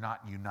because you're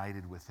not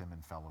united with him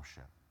in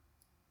fellowship.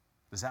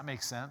 Does that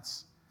make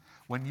sense?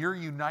 When you're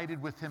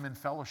united with him in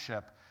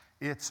fellowship,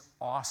 it's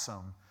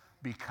awesome,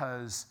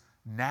 because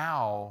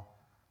now,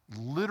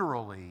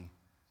 literally,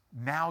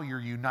 now you're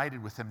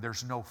united with him.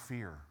 There's no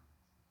fear.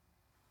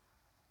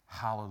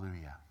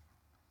 Hallelujah.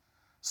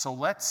 So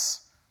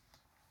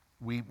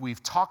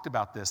we've talked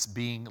about this,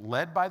 being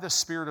led by the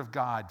Spirit of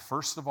God.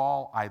 First of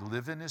all, I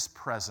live in his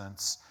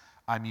presence.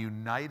 I'm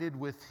united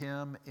with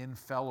him in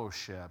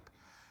fellowship.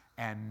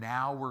 And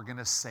now we're going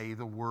to say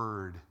the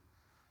word.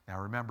 Now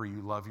remember,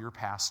 you love your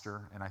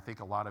pastor, and I think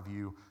a lot of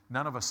you,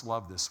 none of us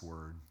love this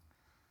word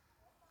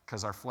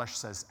because our flesh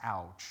says,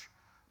 ouch.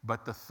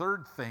 But the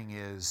third thing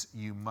is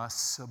you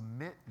must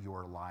submit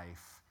your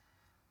life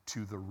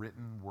to the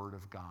written word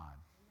of God.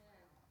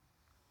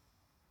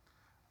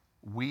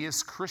 We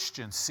as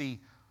Christians, see,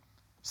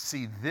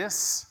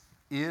 this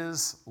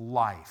is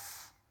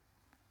life.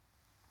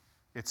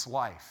 It's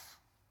life.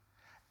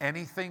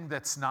 Anything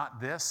that's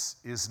not this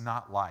is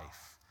not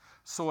life.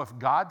 So if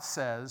God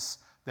says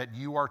that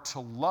you are to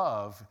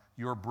love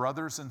your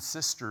brothers and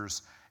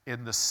sisters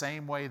in the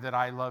same way that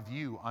I love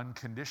you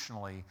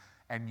unconditionally,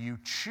 and you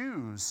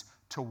choose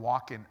to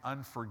walk in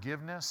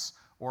unforgiveness,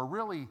 or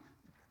really,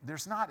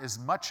 there's not as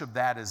much of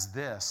that as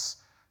this,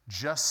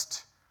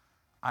 just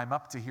I'm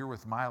up to here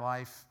with my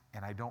life,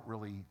 and I don't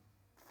really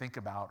think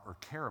about or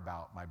care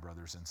about my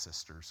brothers and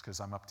sisters because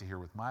I'm up to here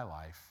with my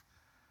life.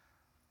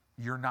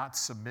 You're not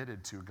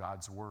submitted to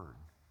God's word.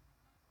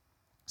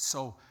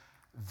 So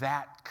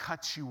that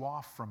cuts you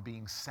off from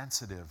being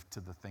sensitive to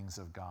the things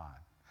of God.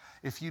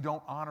 If you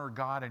don't honor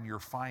God in your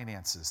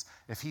finances,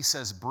 if he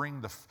says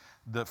bring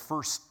the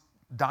first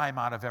dime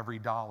out of every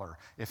dollar,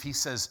 if he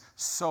says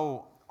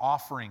sow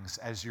offerings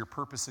as your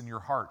purpose in your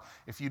heart,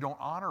 if you don't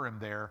honor him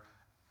there,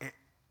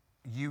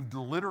 you've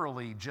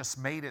literally just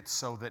made it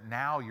so that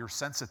now your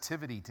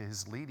sensitivity to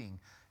his leading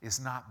is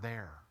not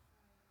there.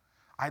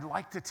 I'd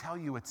like to tell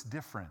you it's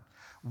different.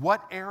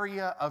 What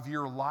area of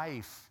your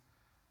life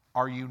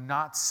are you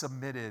not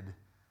submitted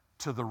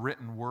to the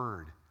written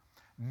word?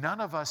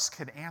 None of us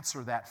can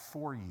answer that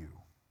for you.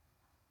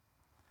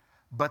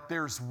 But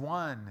there's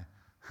one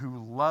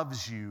who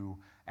loves you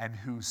and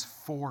who's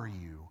for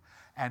you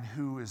and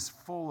who is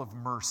full of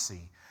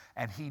mercy,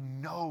 and he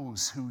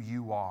knows who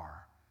you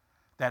are.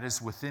 That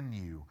is within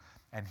you,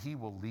 and he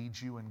will lead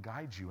you and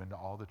guide you into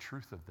all the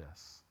truth of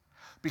this.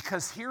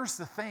 Because here's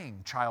the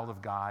thing, child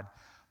of God,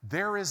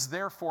 there is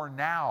therefore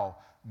now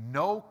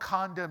no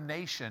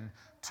condemnation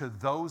to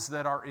those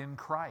that are in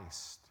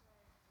Christ.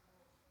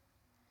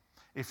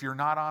 If you're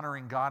not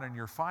honoring God in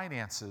your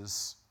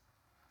finances,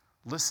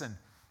 listen,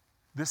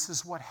 this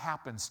is what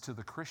happens to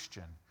the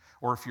Christian.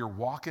 Or if you're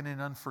walking in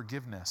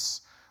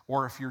unforgiveness,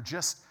 or if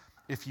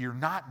you're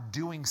not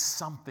doing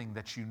something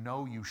that you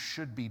know you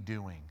should be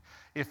doing,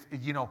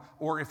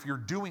 or if you're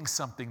doing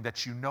something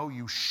that you know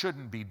you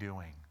shouldn't be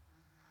doing.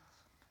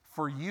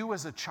 For you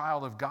as a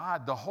child of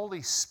God, the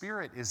Holy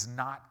Spirit is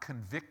not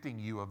convicting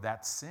you of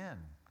that sin.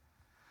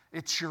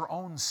 It's your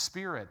own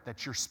spirit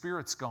that your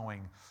spirit's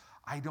going,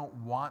 I don't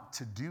want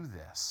to do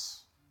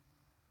this.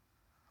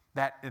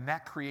 And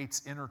that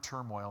creates inner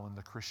turmoil in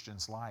the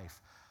Christian's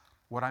life.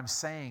 What I'm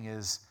saying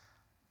is,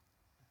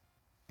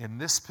 in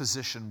this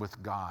position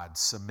with God,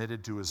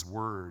 submitted to His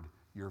Word,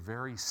 you're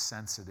very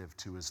sensitive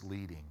to His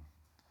leading.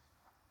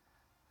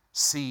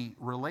 See,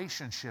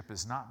 relationship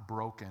is not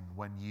broken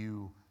when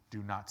you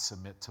do not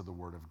submit to the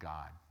Word of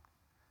God.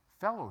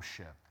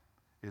 Fellowship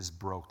is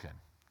broken.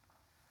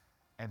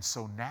 And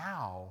so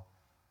now,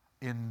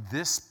 in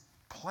this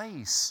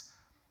place,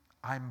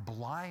 I'm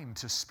blind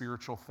to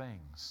spiritual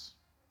things.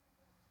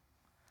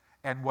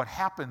 And what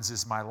happens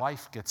is my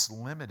life gets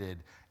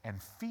limited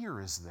and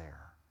fear is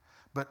there.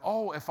 But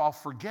if I'll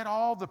forget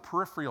all the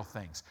peripheral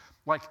things,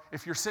 like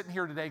if you're sitting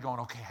here today going,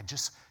 okay, I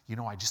just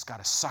got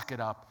to suck it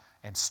up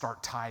and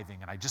start tithing,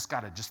 and I just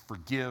got to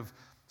forgive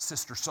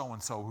Sister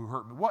so-and-so who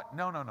hurt me. What?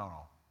 No.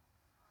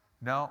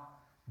 No,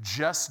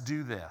 just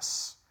do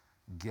this.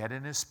 Get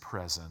in His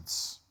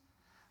presence.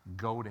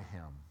 Go to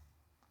Him.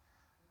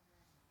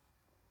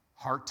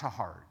 Heart to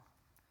heart.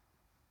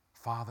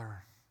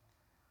 Father,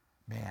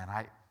 man,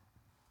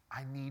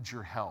 I need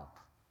your help.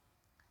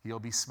 He'll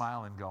be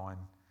smiling going,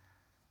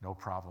 no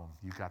problem.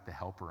 You got the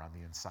helper on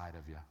the inside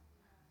of you.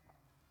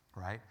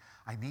 Right?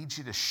 I need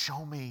you to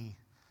show me.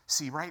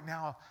 See, right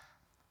now,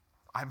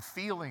 I'm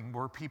feeling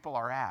where people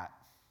are at.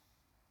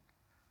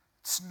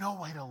 It's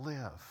no way to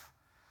live.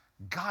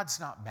 God's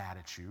not mad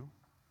at you.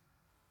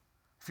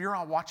 If you're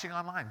watching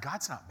online,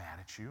 God's not mad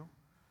at you.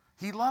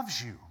 He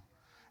loves you.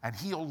 And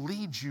He'll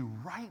lead you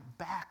right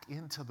back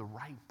into the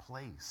right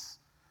place.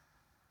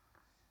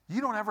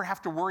 You don't ever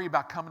have to worry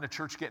about coming to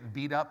church getting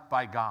beat up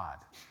by God.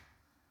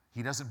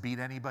 He doesn't beat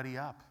anybody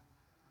up.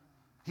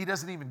 He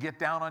doesn't even get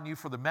down on you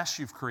for the mess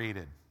you've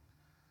created.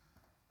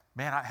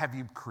 Man, have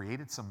you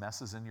created some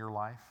messes in your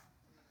life?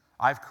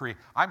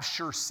 I'm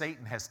sure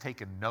Satan has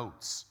taken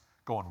notes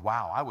going,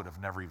 wow, I would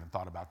have never even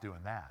thought about doing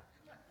that.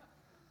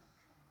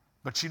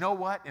 But you know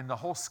what? In the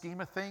whole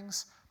scheme of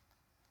things,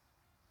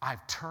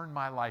 I've turned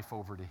my life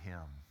over to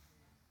Him.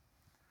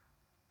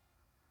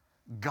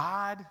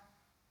 God,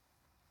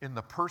 in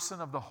the person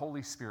of the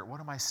Holy Spirit, what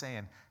am I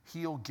saying?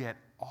 He'll get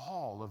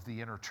all of the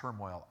inner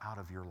turmoil out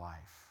of your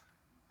life.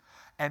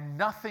 And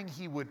nothing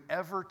He would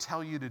ever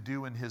tell you to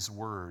do in His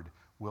Word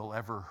will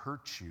ever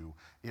hurt you.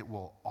 It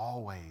will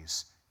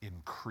always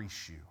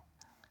increase you.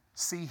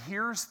 See,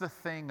 here's the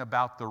thing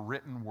about the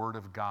written Word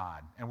of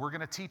God, and we're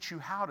going to teach you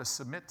how to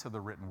submit to the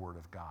written Word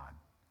of God.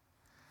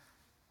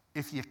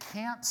 If you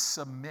can't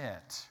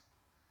submit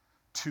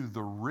to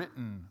the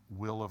written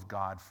will of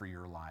God for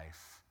your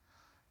life,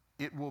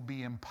 it will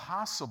be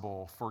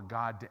impossible for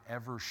God to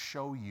ever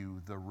show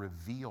you the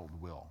revealed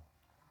will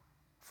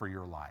for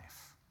your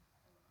life.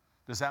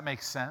 Does that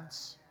make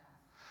sense?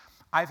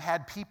 I've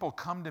had people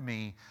come to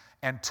me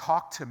and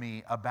talk to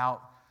me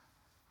about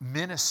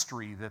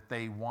ministry that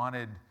they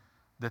wanted,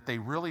 that they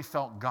really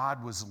felt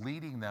God was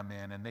leading them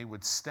in, and they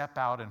would step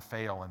out and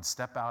fail and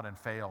step out and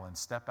fail and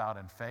step out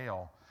and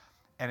fail,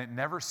 and it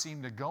never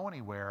seemed to go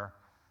anywhere.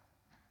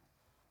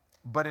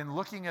 But in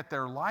looking at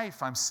their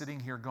life, I'm sitting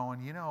here going,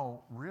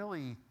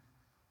 really,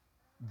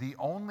 the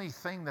only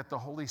thing that the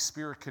Holy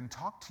Spirit can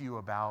talk to you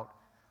about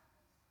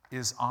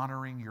is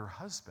honoring your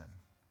husband.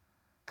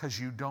 Because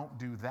you don't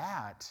do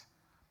that,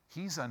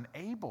 He's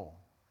unable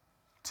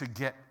to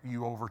get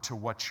you over to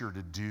what you're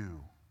to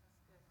do.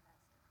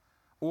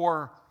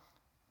 Or,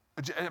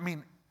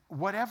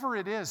 whatever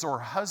it is, or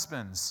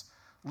husbands,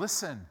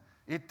 listen,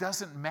 it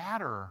doesn't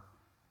matter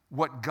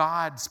what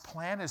God's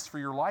plan is for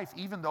your life,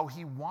 even though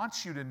He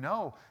wants you to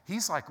know.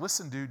 He's like,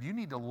 listen, dude, you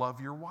need to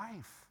love your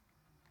wife.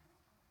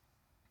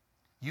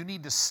 You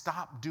need to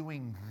stop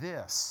doing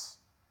this.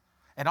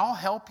 And I'll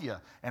help you,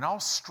 and I'll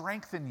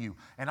strengthen you,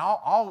 and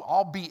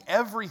I'll be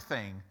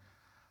everything.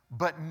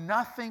 But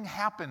nothing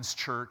happens,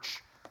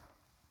 church,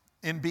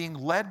 in being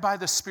led by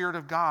the Spirit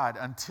of God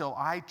until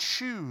I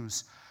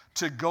choose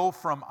to go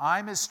from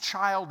I'm His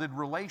child in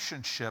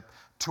relationship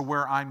to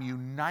where I'm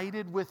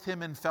united with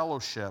Him in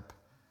fellowship,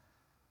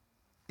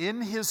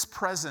 in His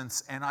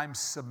presence, and I'm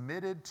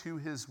submitted to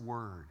His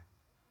Word.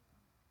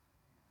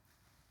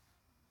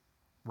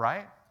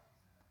 Right?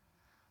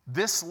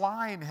 This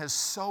line has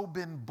so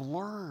been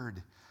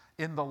blurred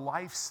in the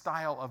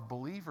lifestyle of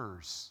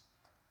believers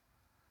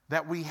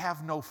that we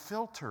have no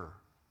filter.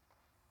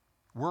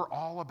 We're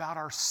all about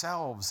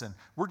ourselves, and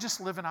we're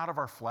just living out of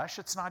our flesh.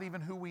 It's not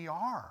even who we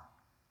are.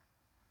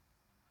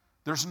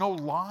 There's no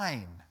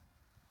line.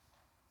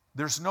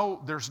 There's no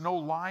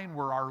line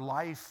where our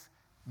life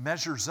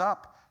measures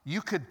up.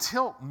 You could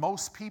tilt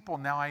most people.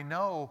 Now, I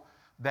know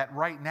that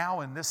right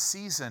now in this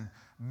season,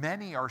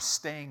 many are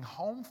staying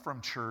home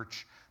from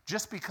church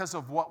just because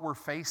of what we're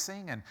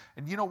facing. And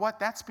you know what?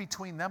 That's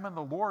between them and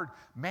the Lord.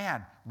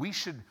 Man,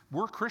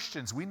 we're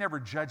Christians. We never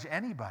judge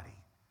anybody.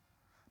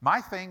 My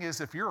thing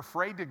is, if you're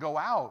afraid to go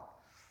out,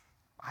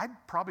 I'd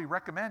probably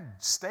recommend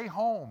stay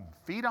home,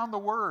 feed on the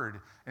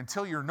Word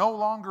until you're no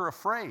longer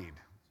afraid.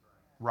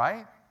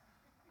 Right?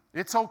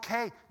 It's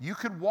okay. You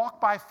could walk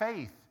by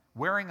faith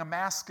wearing a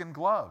mask and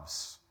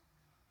gloves.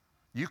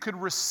 You could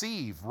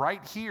receive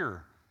right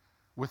here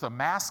with a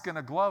mask and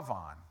a glove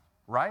on.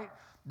 Right?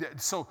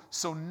 So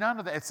none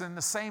of that. It's in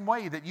the same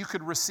way that you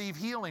could receive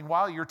healing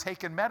while you're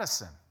taking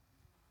medicine.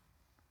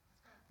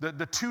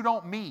 The two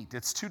don't meet.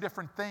 It's two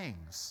different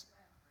things.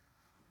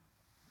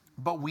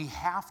 But we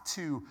have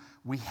to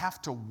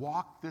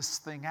walk this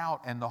thing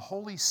out, and the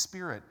Holy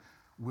Spirit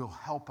will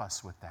help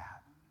us with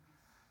that.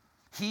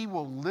 He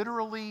will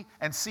literally,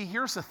 and see,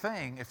 here's the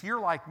thing. If you're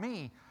like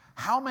me,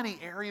 how many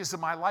areas of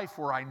my life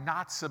were I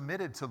not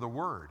submitted to the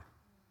Word?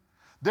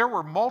 There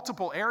were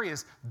multiple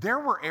areas. There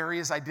were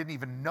areas I didn't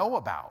even know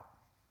about.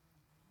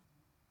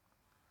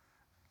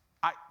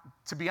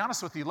 To be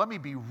honest with you, let me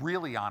be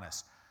really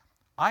honest.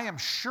 I am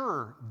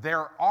sure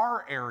there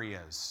are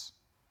areas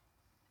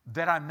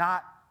that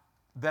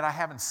I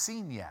haven't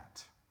seen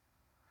yet.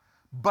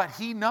 But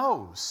He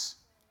knows.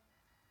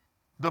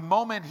 The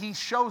moment He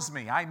shows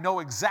me, I know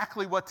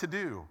exactly what to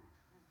do.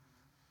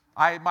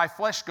 My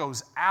flesh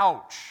goes,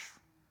 ouch.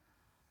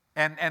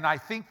 And I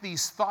think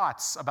these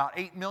thoughts, about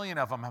 8 million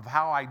of them, of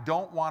how I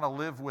don't want to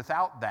live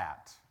without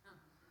that.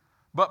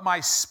 But my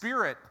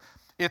spirit,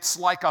 it's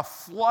like a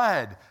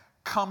flood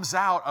comes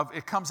out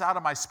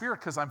of my spirit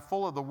because I'm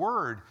full of the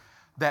Word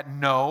that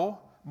no,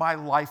 my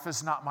life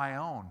is not my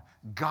own.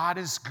 God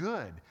is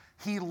good.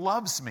 He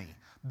loves me.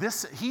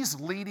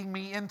 He's leading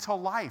me into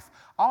life.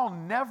 I'll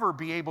never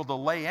be able to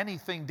lay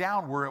anything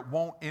down where it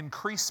won't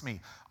increase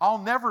me. I'll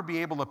never be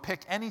able to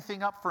pick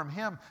anything up from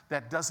Him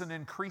that doesn't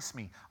increase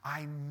me.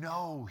 I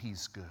know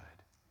He's good.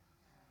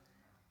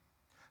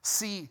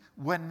 See,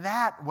 when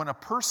a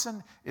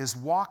person is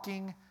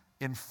walking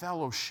in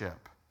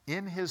fellowship,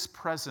 in His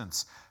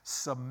presence,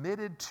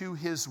 submitted to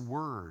His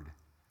Word,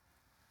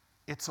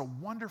 it's a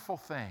wonderful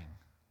thing.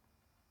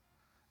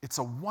 It's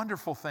a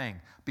wonderful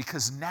thing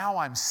because now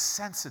I'm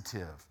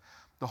sensitive.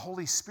 The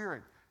Holy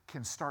Spirit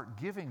can start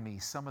giving me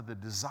some of the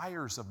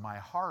desires of my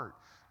heart,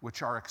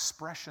 which are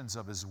expressions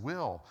of His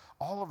will.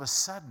 All of a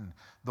sudden,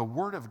 the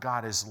Word of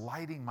God is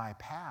lighting my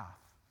path.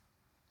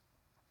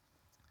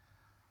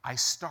 I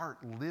start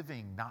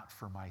living not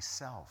for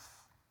myself.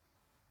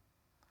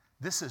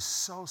 This is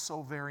so,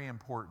 so very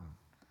important.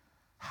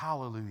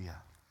 Hallelujah.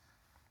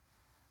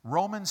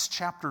 Romans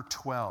chapter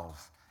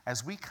 12,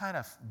 as we kind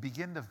of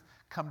begin to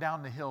come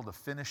down the hill to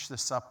finish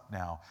this up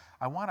now,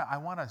 I want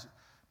to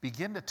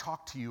begin to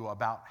talk to you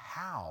about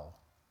how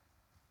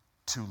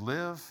to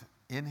live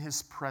in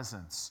His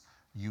presence,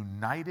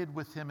 united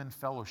with Him in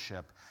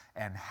fellowship,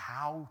 and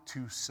how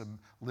to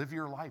live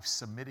your life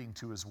submitting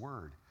to His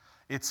Word.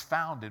 It's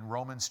found in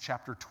Romans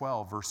chapter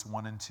 12, verse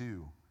 1 and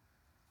 2.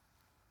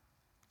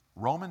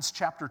 Romans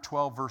chapter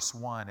 12, verse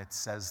 1, it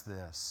says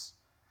this.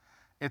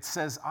 It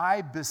says,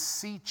 I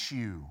beseech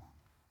you.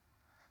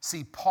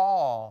 See,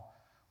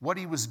 Paul, what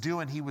he was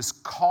doing, he was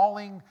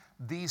calling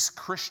these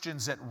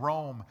Christians at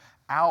Rome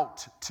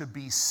out to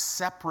be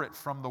separate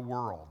from the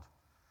world.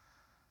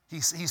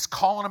 He's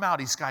calling them out.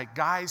 He's like,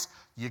 guys,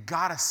 you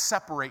got to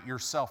separate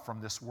yourself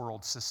from this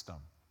world system.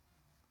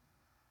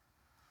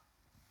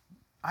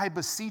 I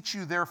beseech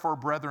you, therefore,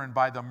 brethren,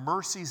 by the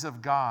mercies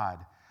of God,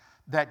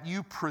 that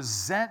you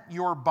present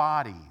your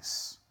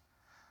bodies.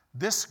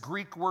 This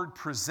Greek word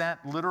present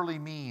literally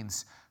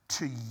means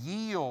to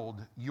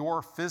yield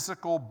your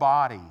physical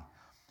body,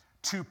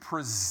 to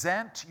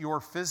present your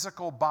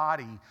physical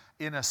body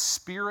in a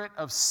spirit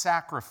of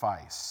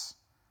sacrifice,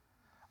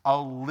 a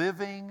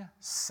living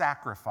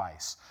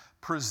sacrifice.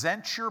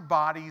 Present your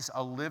bodies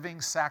a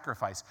living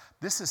sacrifice.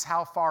 This is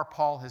how far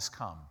Paul has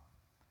come.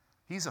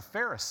 He's a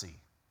Pharisee.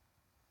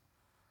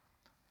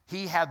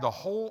 He had the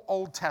whole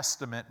Old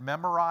Testament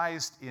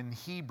memorized in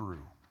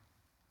Hebrew.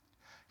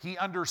 He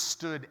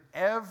understood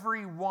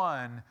every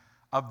one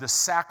of the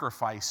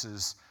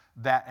sacrifices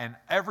and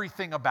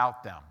everything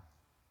about them.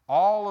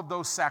 All of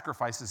those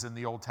sacrifices in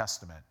the Old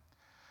Testament.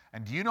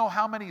 And do you know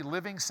how many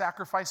living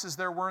sacrifices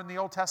there were in the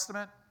Old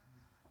Testament?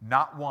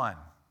 Not one.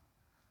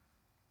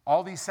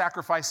 All these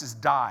sacrifices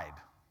died.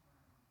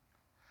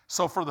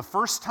 So for the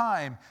first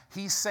time,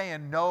 he's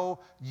saying, no,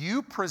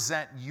 you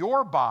present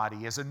your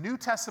body as a New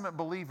Testament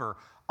believer,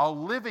 a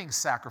living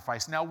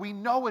sacrifice. Now we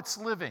know it's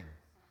living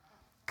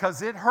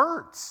because it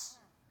hurts,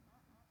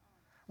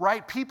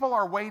 right? People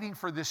are waiting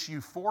for this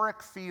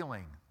euphoric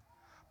feeling.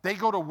 They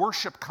go to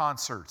worship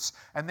concerts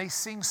and they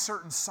sing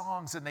certain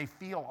songs and they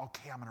feel,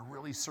 okay, I'm going to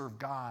really serve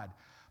God.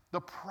 The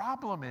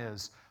problem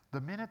is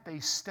the minute they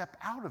step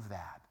out of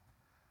that,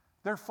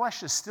 their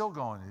flesh is still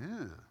going,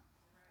 ew,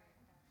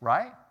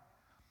 right?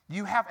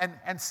 You have,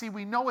 and see,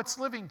 we know it's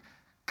living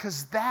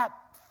because that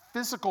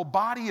physical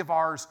body of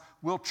ours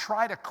will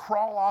try to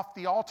crawl off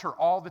the altar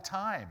all the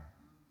time.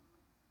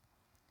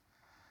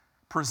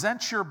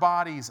 Present your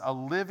bodies a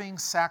living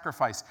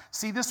sacrifice.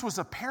 See, this was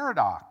a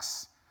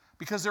paradox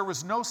because there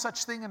was no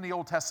such thing in the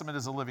Old Testament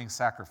as a living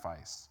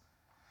sacrifice.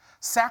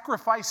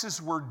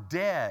 Sacrifices were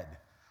dead.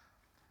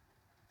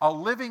 A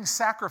living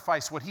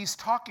sacrifice, what he's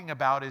talking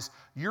about is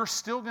you're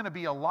still going to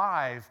be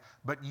alive,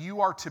 but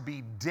you are to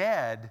be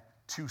dead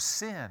to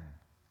sin.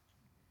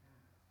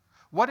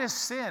 What is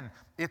sin?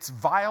 It's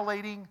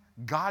violating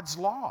God's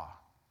law.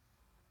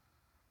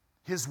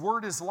 His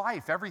word is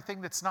life.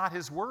 Everything that's not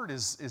his word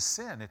is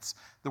sin.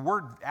 The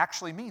word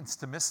actually means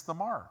to miss the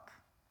mark.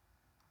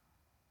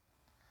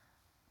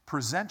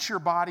 Present your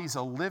bodies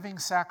a living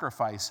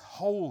sacrifice,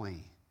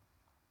 holy.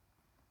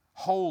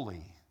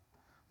 Holy.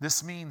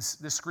 This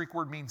Greek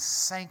word means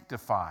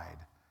sanctified.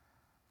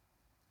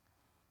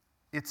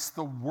 It's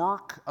the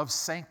work of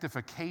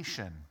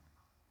sanctification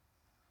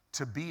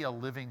to be a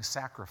living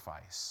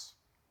sacrifice.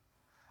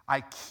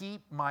 I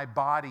keep my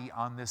body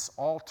on this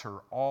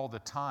altar all the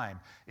time.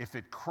 If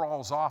it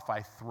crawls off,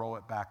 I throw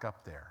it back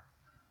up there.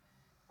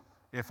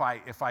 If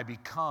I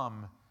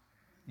become,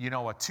 a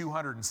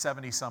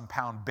 270-some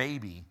pound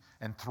baby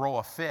and throw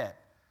a fit,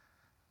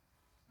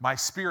 my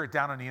spirit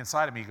down on the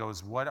inside of me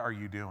goes, what are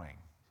you doing?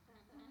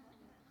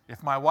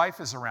 If my wife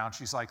is around,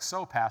 she's like,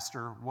 so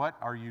pastor, what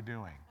are you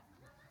doing?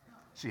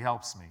 She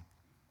helps me.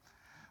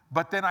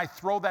 But then I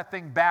throw that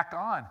thing back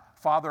on.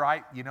 Father,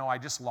 I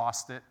just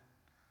lost it.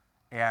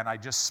 And I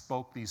just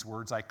spoke these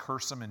words. I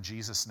curse them in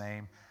Jesus'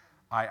 name.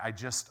 I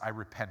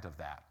repent of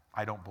that.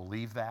 I don't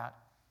believe that,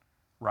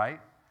 right?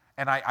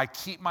 And I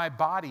keep my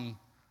body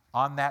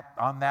on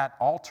that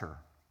altar.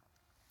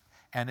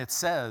 And it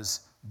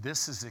says,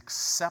 this is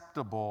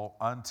acceptable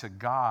unto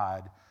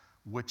God,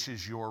 which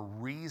is your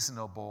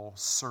reasonable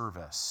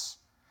service.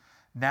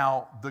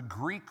 Now, the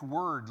Greek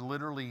word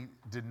literally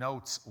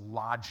denotes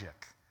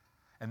logic.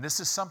 And this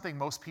is something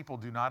most people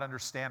do not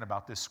understand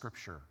about this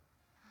scripture.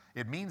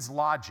 It means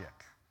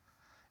logic.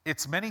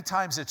 Many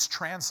times it's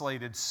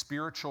translated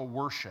spiritual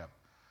worship,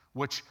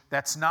 which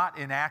that's not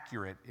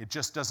inaccurate. It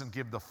just doesn't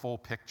give the full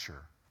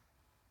picture.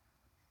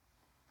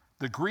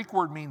 The Greek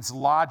word means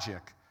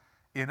logic.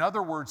 In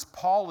other words,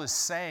 Paul is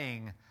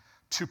saying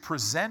to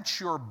present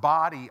your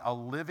body a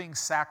living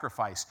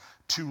sacrifice,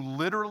 to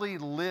literally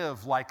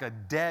live like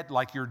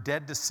you're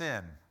dead to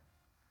sin,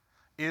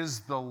 is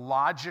the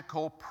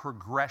logical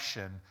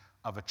progression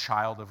of a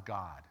child of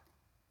God.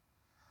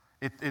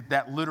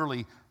 That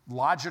literally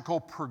logical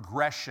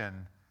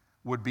progression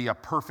would be a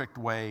perfect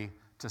way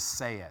to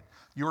say it.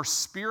 Your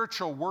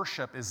spiritual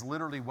worship is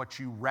literally what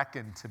you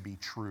reckon to be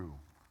true.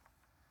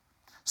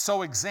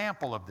 So,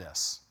 example of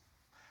this.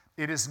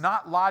 It is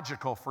not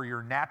logical for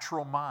your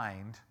natural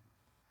mind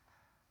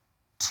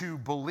to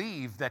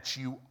believe that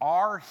you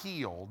are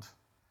healed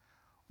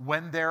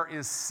when there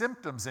is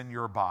symptoms in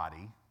your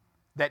body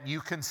that you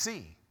can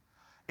see.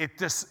 It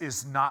just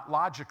is not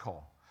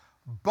logical.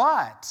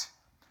 But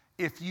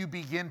if you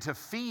begin to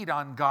feed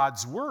on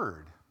God's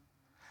word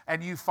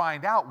and you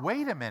find out,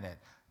 wait a minute,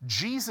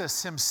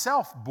 Jesus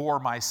himself bore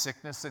my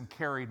sickness and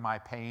carried my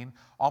pain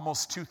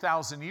almost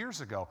 2,000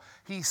 years ago.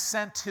 He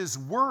sent his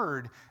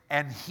word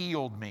and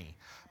healed me.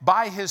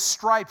 By his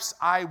stripes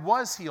I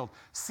was healed.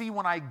 See,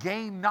 when I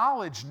gain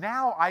knowledge,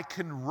 now I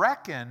can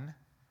reckon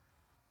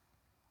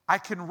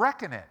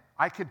it.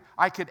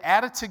 I could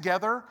add it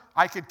together,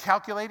 I could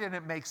calculate it, and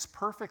it makes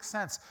perfect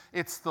sense.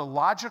 It's the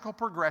logical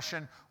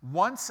progression,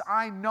 once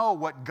I know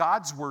what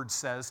God's word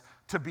says,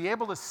 to be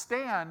able to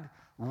stand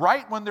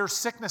right when there's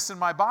sickness in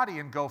my body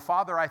and go,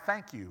 Father, I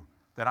thank you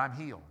that I'm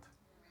healed.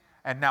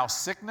 And now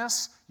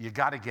sickness, you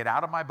got to get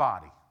out of my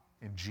body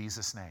in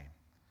Jesus' name.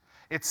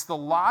 It's the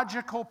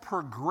logical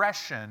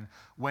progression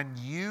when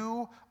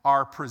you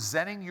are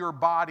presenting your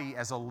body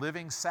as a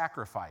living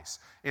sacrifice.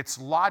 It's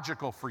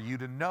logical for you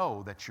to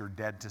know that you're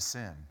dead to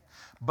sin.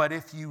 But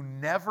if you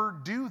never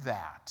do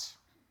that,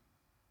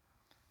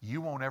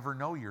 you won't ever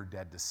know you're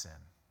dead to sin.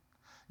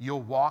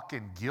 You'll walk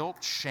in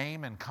guilt,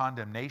 shame, and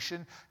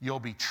condemnation. You'll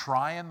be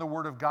trying the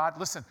Word of God.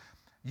 Listen,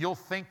 you'll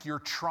think you're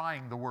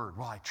trying the Word.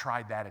 Well, I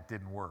tried that, it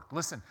didn't work.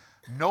 Listen,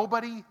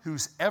 nobody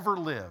who's ever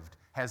lived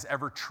has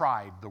ever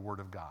tried the Word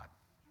of God.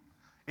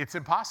 It's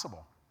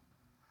impossible.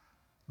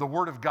 The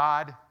Word of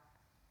God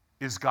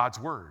is God's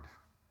Word.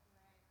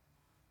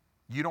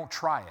 You don't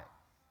try it.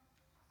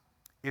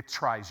 It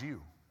tries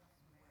you.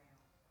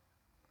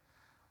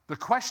 The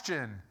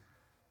question,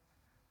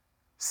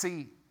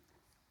 see,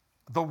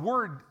 the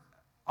Word,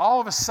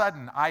 all of a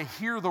sudden, I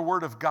hear the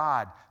Word of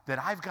God that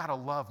I've got to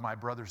love my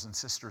brothers and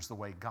sisters the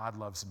way God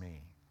loves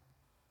me.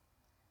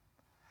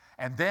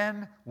 And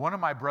then one of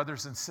my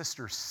brothers and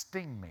sisters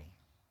sting me.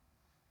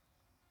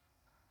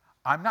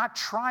 I'm not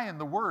trying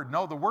the Word.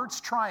 No, the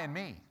Word's trying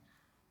me.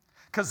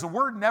 Because the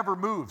Word never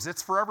moves.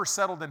 It's forever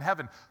settled in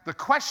heaven. The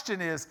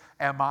question is,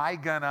 am I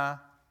going to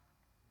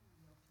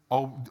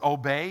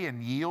obey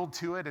and yield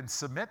to it and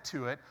submit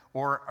to it,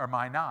 or am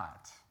I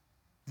not?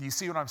 Do you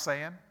see what I'm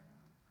saying?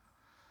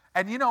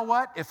 And you know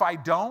what? If I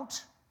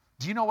don't,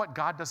 do you know what?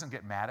 God doesn't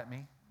get mad at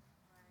me.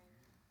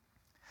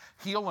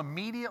 He'll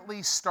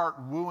immediately start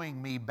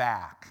wooing me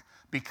back.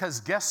 Because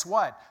guess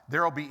what?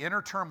 There will be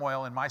inner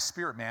turmoil in my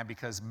spirit, man,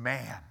 because,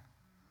 man,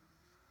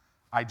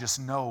 I just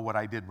know what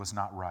I did was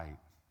not right.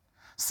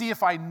 See,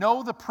 if I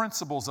know the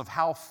principles of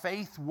how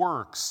faith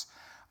works,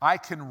 I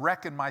can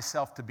reckon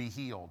myself to be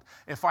healed.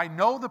 If I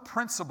know the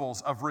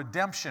principles of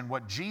redemption,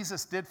 what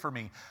Jesus did for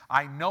me,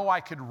 I know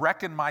I could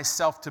reckon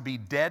myself to be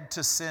dead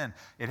to sin.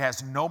 It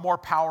has no more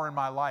power in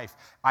my life.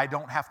 I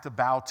don't have to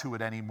bow to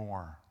it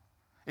anymore.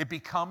 It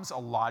becomes a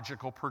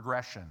logical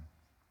progression.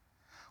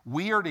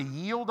 We are to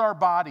yield our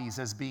bodies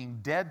as being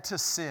dead to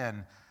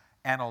sin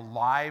and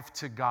alive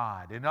to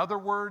God. In other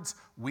words,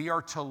 we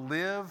are to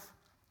live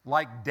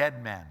like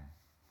dead men.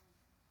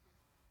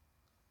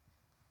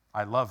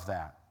 I love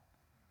that.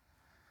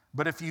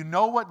 But if you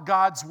know what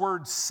God's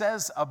word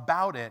says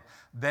about it,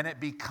 then it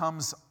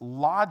becomes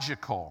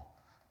logical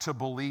to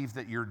believe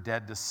that you're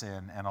dead to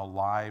sin and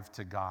alive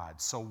to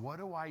God. So what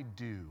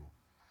do?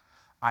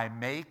 I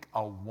make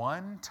a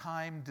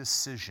one-time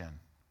decision.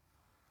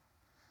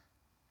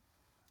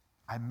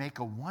 I make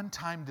a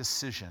one-time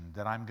decision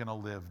that I'm going to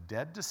live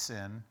dead to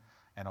sin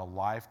and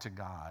alive to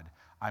God.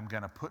 I'm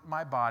going to put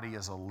my body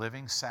as a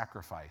living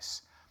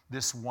sacrifice.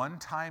 This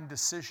one-time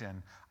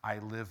decision I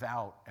live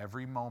out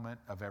every moment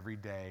of every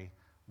day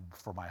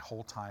for my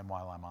whole time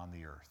while I'm on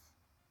the earth.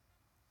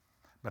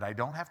 But I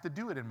don't have to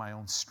do it in my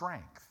own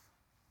strength.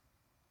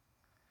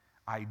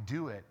 I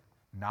do it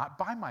not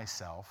by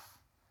myself.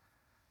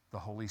 The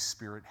Holy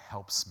Spirit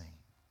helps me.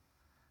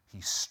 He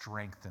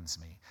strengthens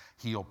me.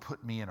 He'll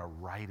put me in a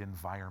right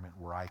environment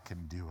where I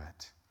can do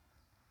it.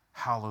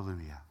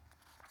 Hallelujah.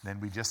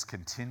 Then we just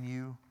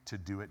continue to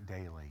do it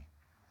daily.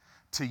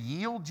 To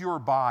yield your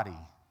body.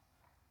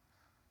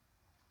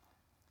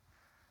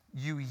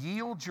 You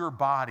yield your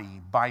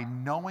body by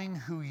knowing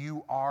who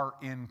you are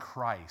in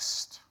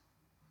Christ,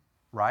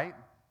 right?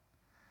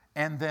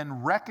 And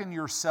then reckon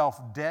yourself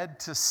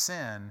dead to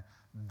sin.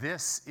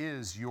 This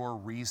is your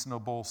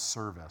reasonable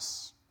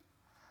service.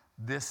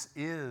 This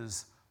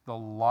is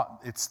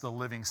it's the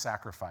living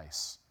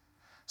sacrifice.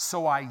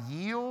 So I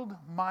yield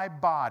my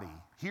body.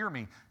 Hear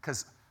me,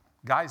 because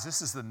guys,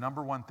 this is the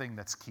number one thing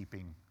that's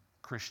keeping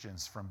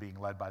Christians from being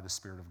led by the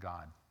Spirit of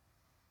God.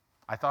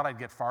 I thought I'd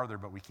get farther,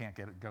 but we can't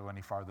go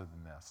any farther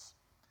than this.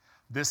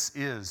 This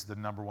is the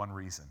number one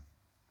reason.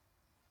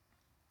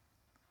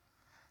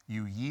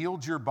 You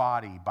yield your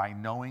body by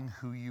knowing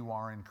who you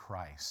are in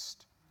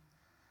Christ,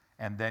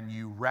 and then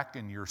you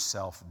reckon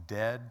yourself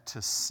dead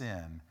to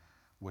sin,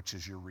 which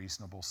is your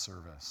reasonable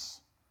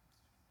service.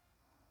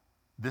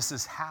 This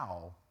is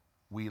how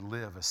we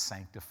live a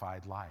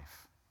sanctified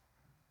life.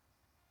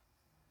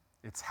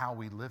 It's how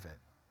we live it.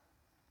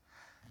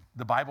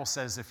 The Bible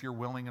says if you're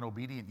willing and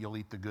obedient, you'll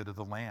eat the good of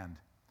the land.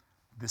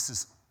 This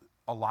is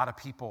a lot of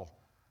people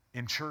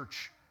in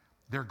church.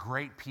 They're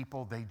great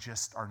people, they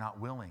just are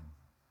not willing.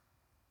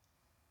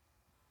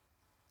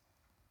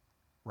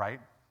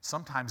 Right?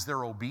 Sometimes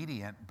they're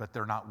obedient, but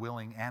they're not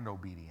willing and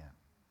obedient.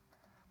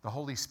 The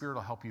Holy Spirit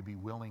will help you be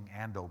willing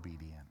and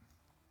obedient.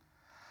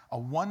 A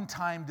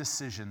one-time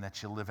decision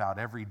that you live out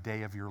every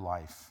day of your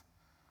life.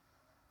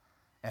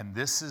 And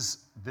this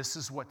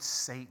is what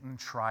Satan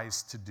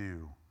tries to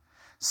do.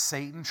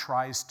 Satan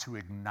tries to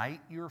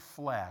ignite your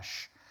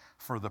flesh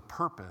for the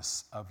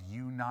purpose of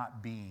you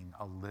not being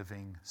a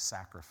living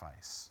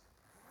sacrifice.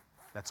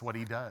 That's what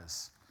he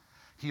does.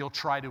 He'll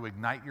try to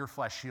ignite your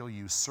flesh. He'll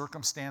use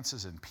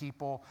circumstances and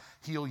people.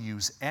 He'll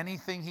use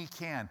anything he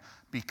can,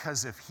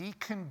 because if he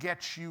can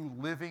get you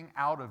living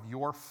out of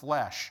your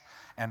flesh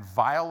and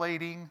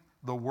violating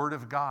the Word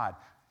of God,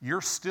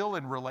 you're still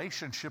in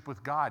relationship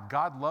with God.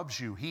 God loves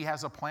you. He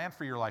has a plan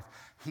for your life.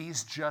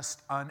 He's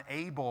just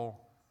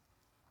unable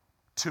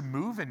to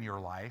move in your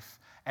life,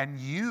 and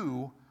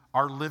you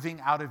are living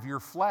out of your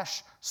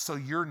flesh, so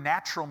your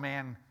natural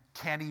man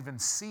can't even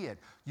see it.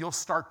 You'll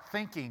start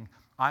thinking,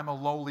 I'm a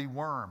lowly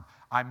worm.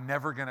 I'm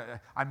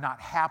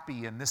not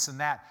happy and this and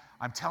that.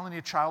 I'm telling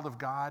you, child of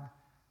God,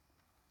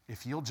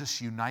 if you'll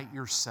just unite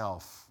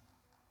yourself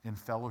in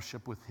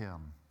fellowship with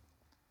him,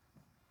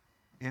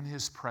 in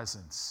his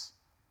presence,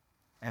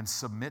 and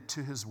submit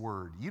to his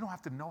word, you don't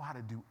have to know how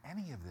to do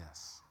any of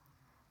this.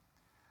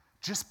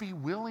 Just be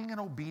willing and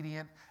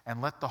obedient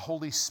and let the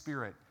Holy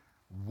Spirit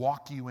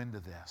walk you into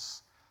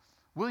this.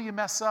 Will you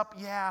mess up?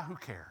 Yeah, who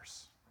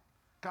cares?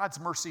 God's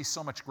mercy is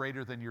so much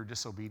greater than your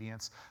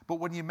disobedience. But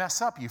when you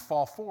mess up, you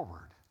fall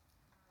forward.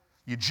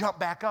 You jump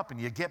back up and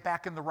you get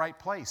back in the right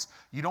place.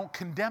 You don't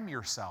condemn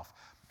yourself.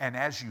 And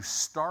as you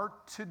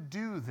start to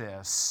do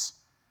this,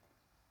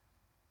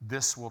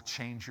 this will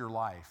change your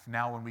life.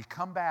 Now, when we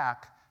come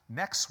back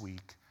next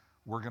week,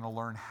 we're going to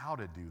learn how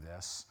to do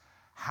this,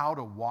 how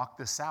to walk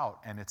this out.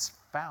 And it's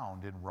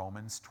found in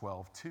Romans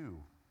 12:2.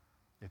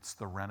 It's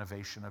the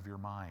renovation of your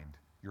mind.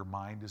 Your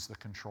mind is the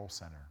control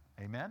center.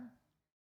 Amen?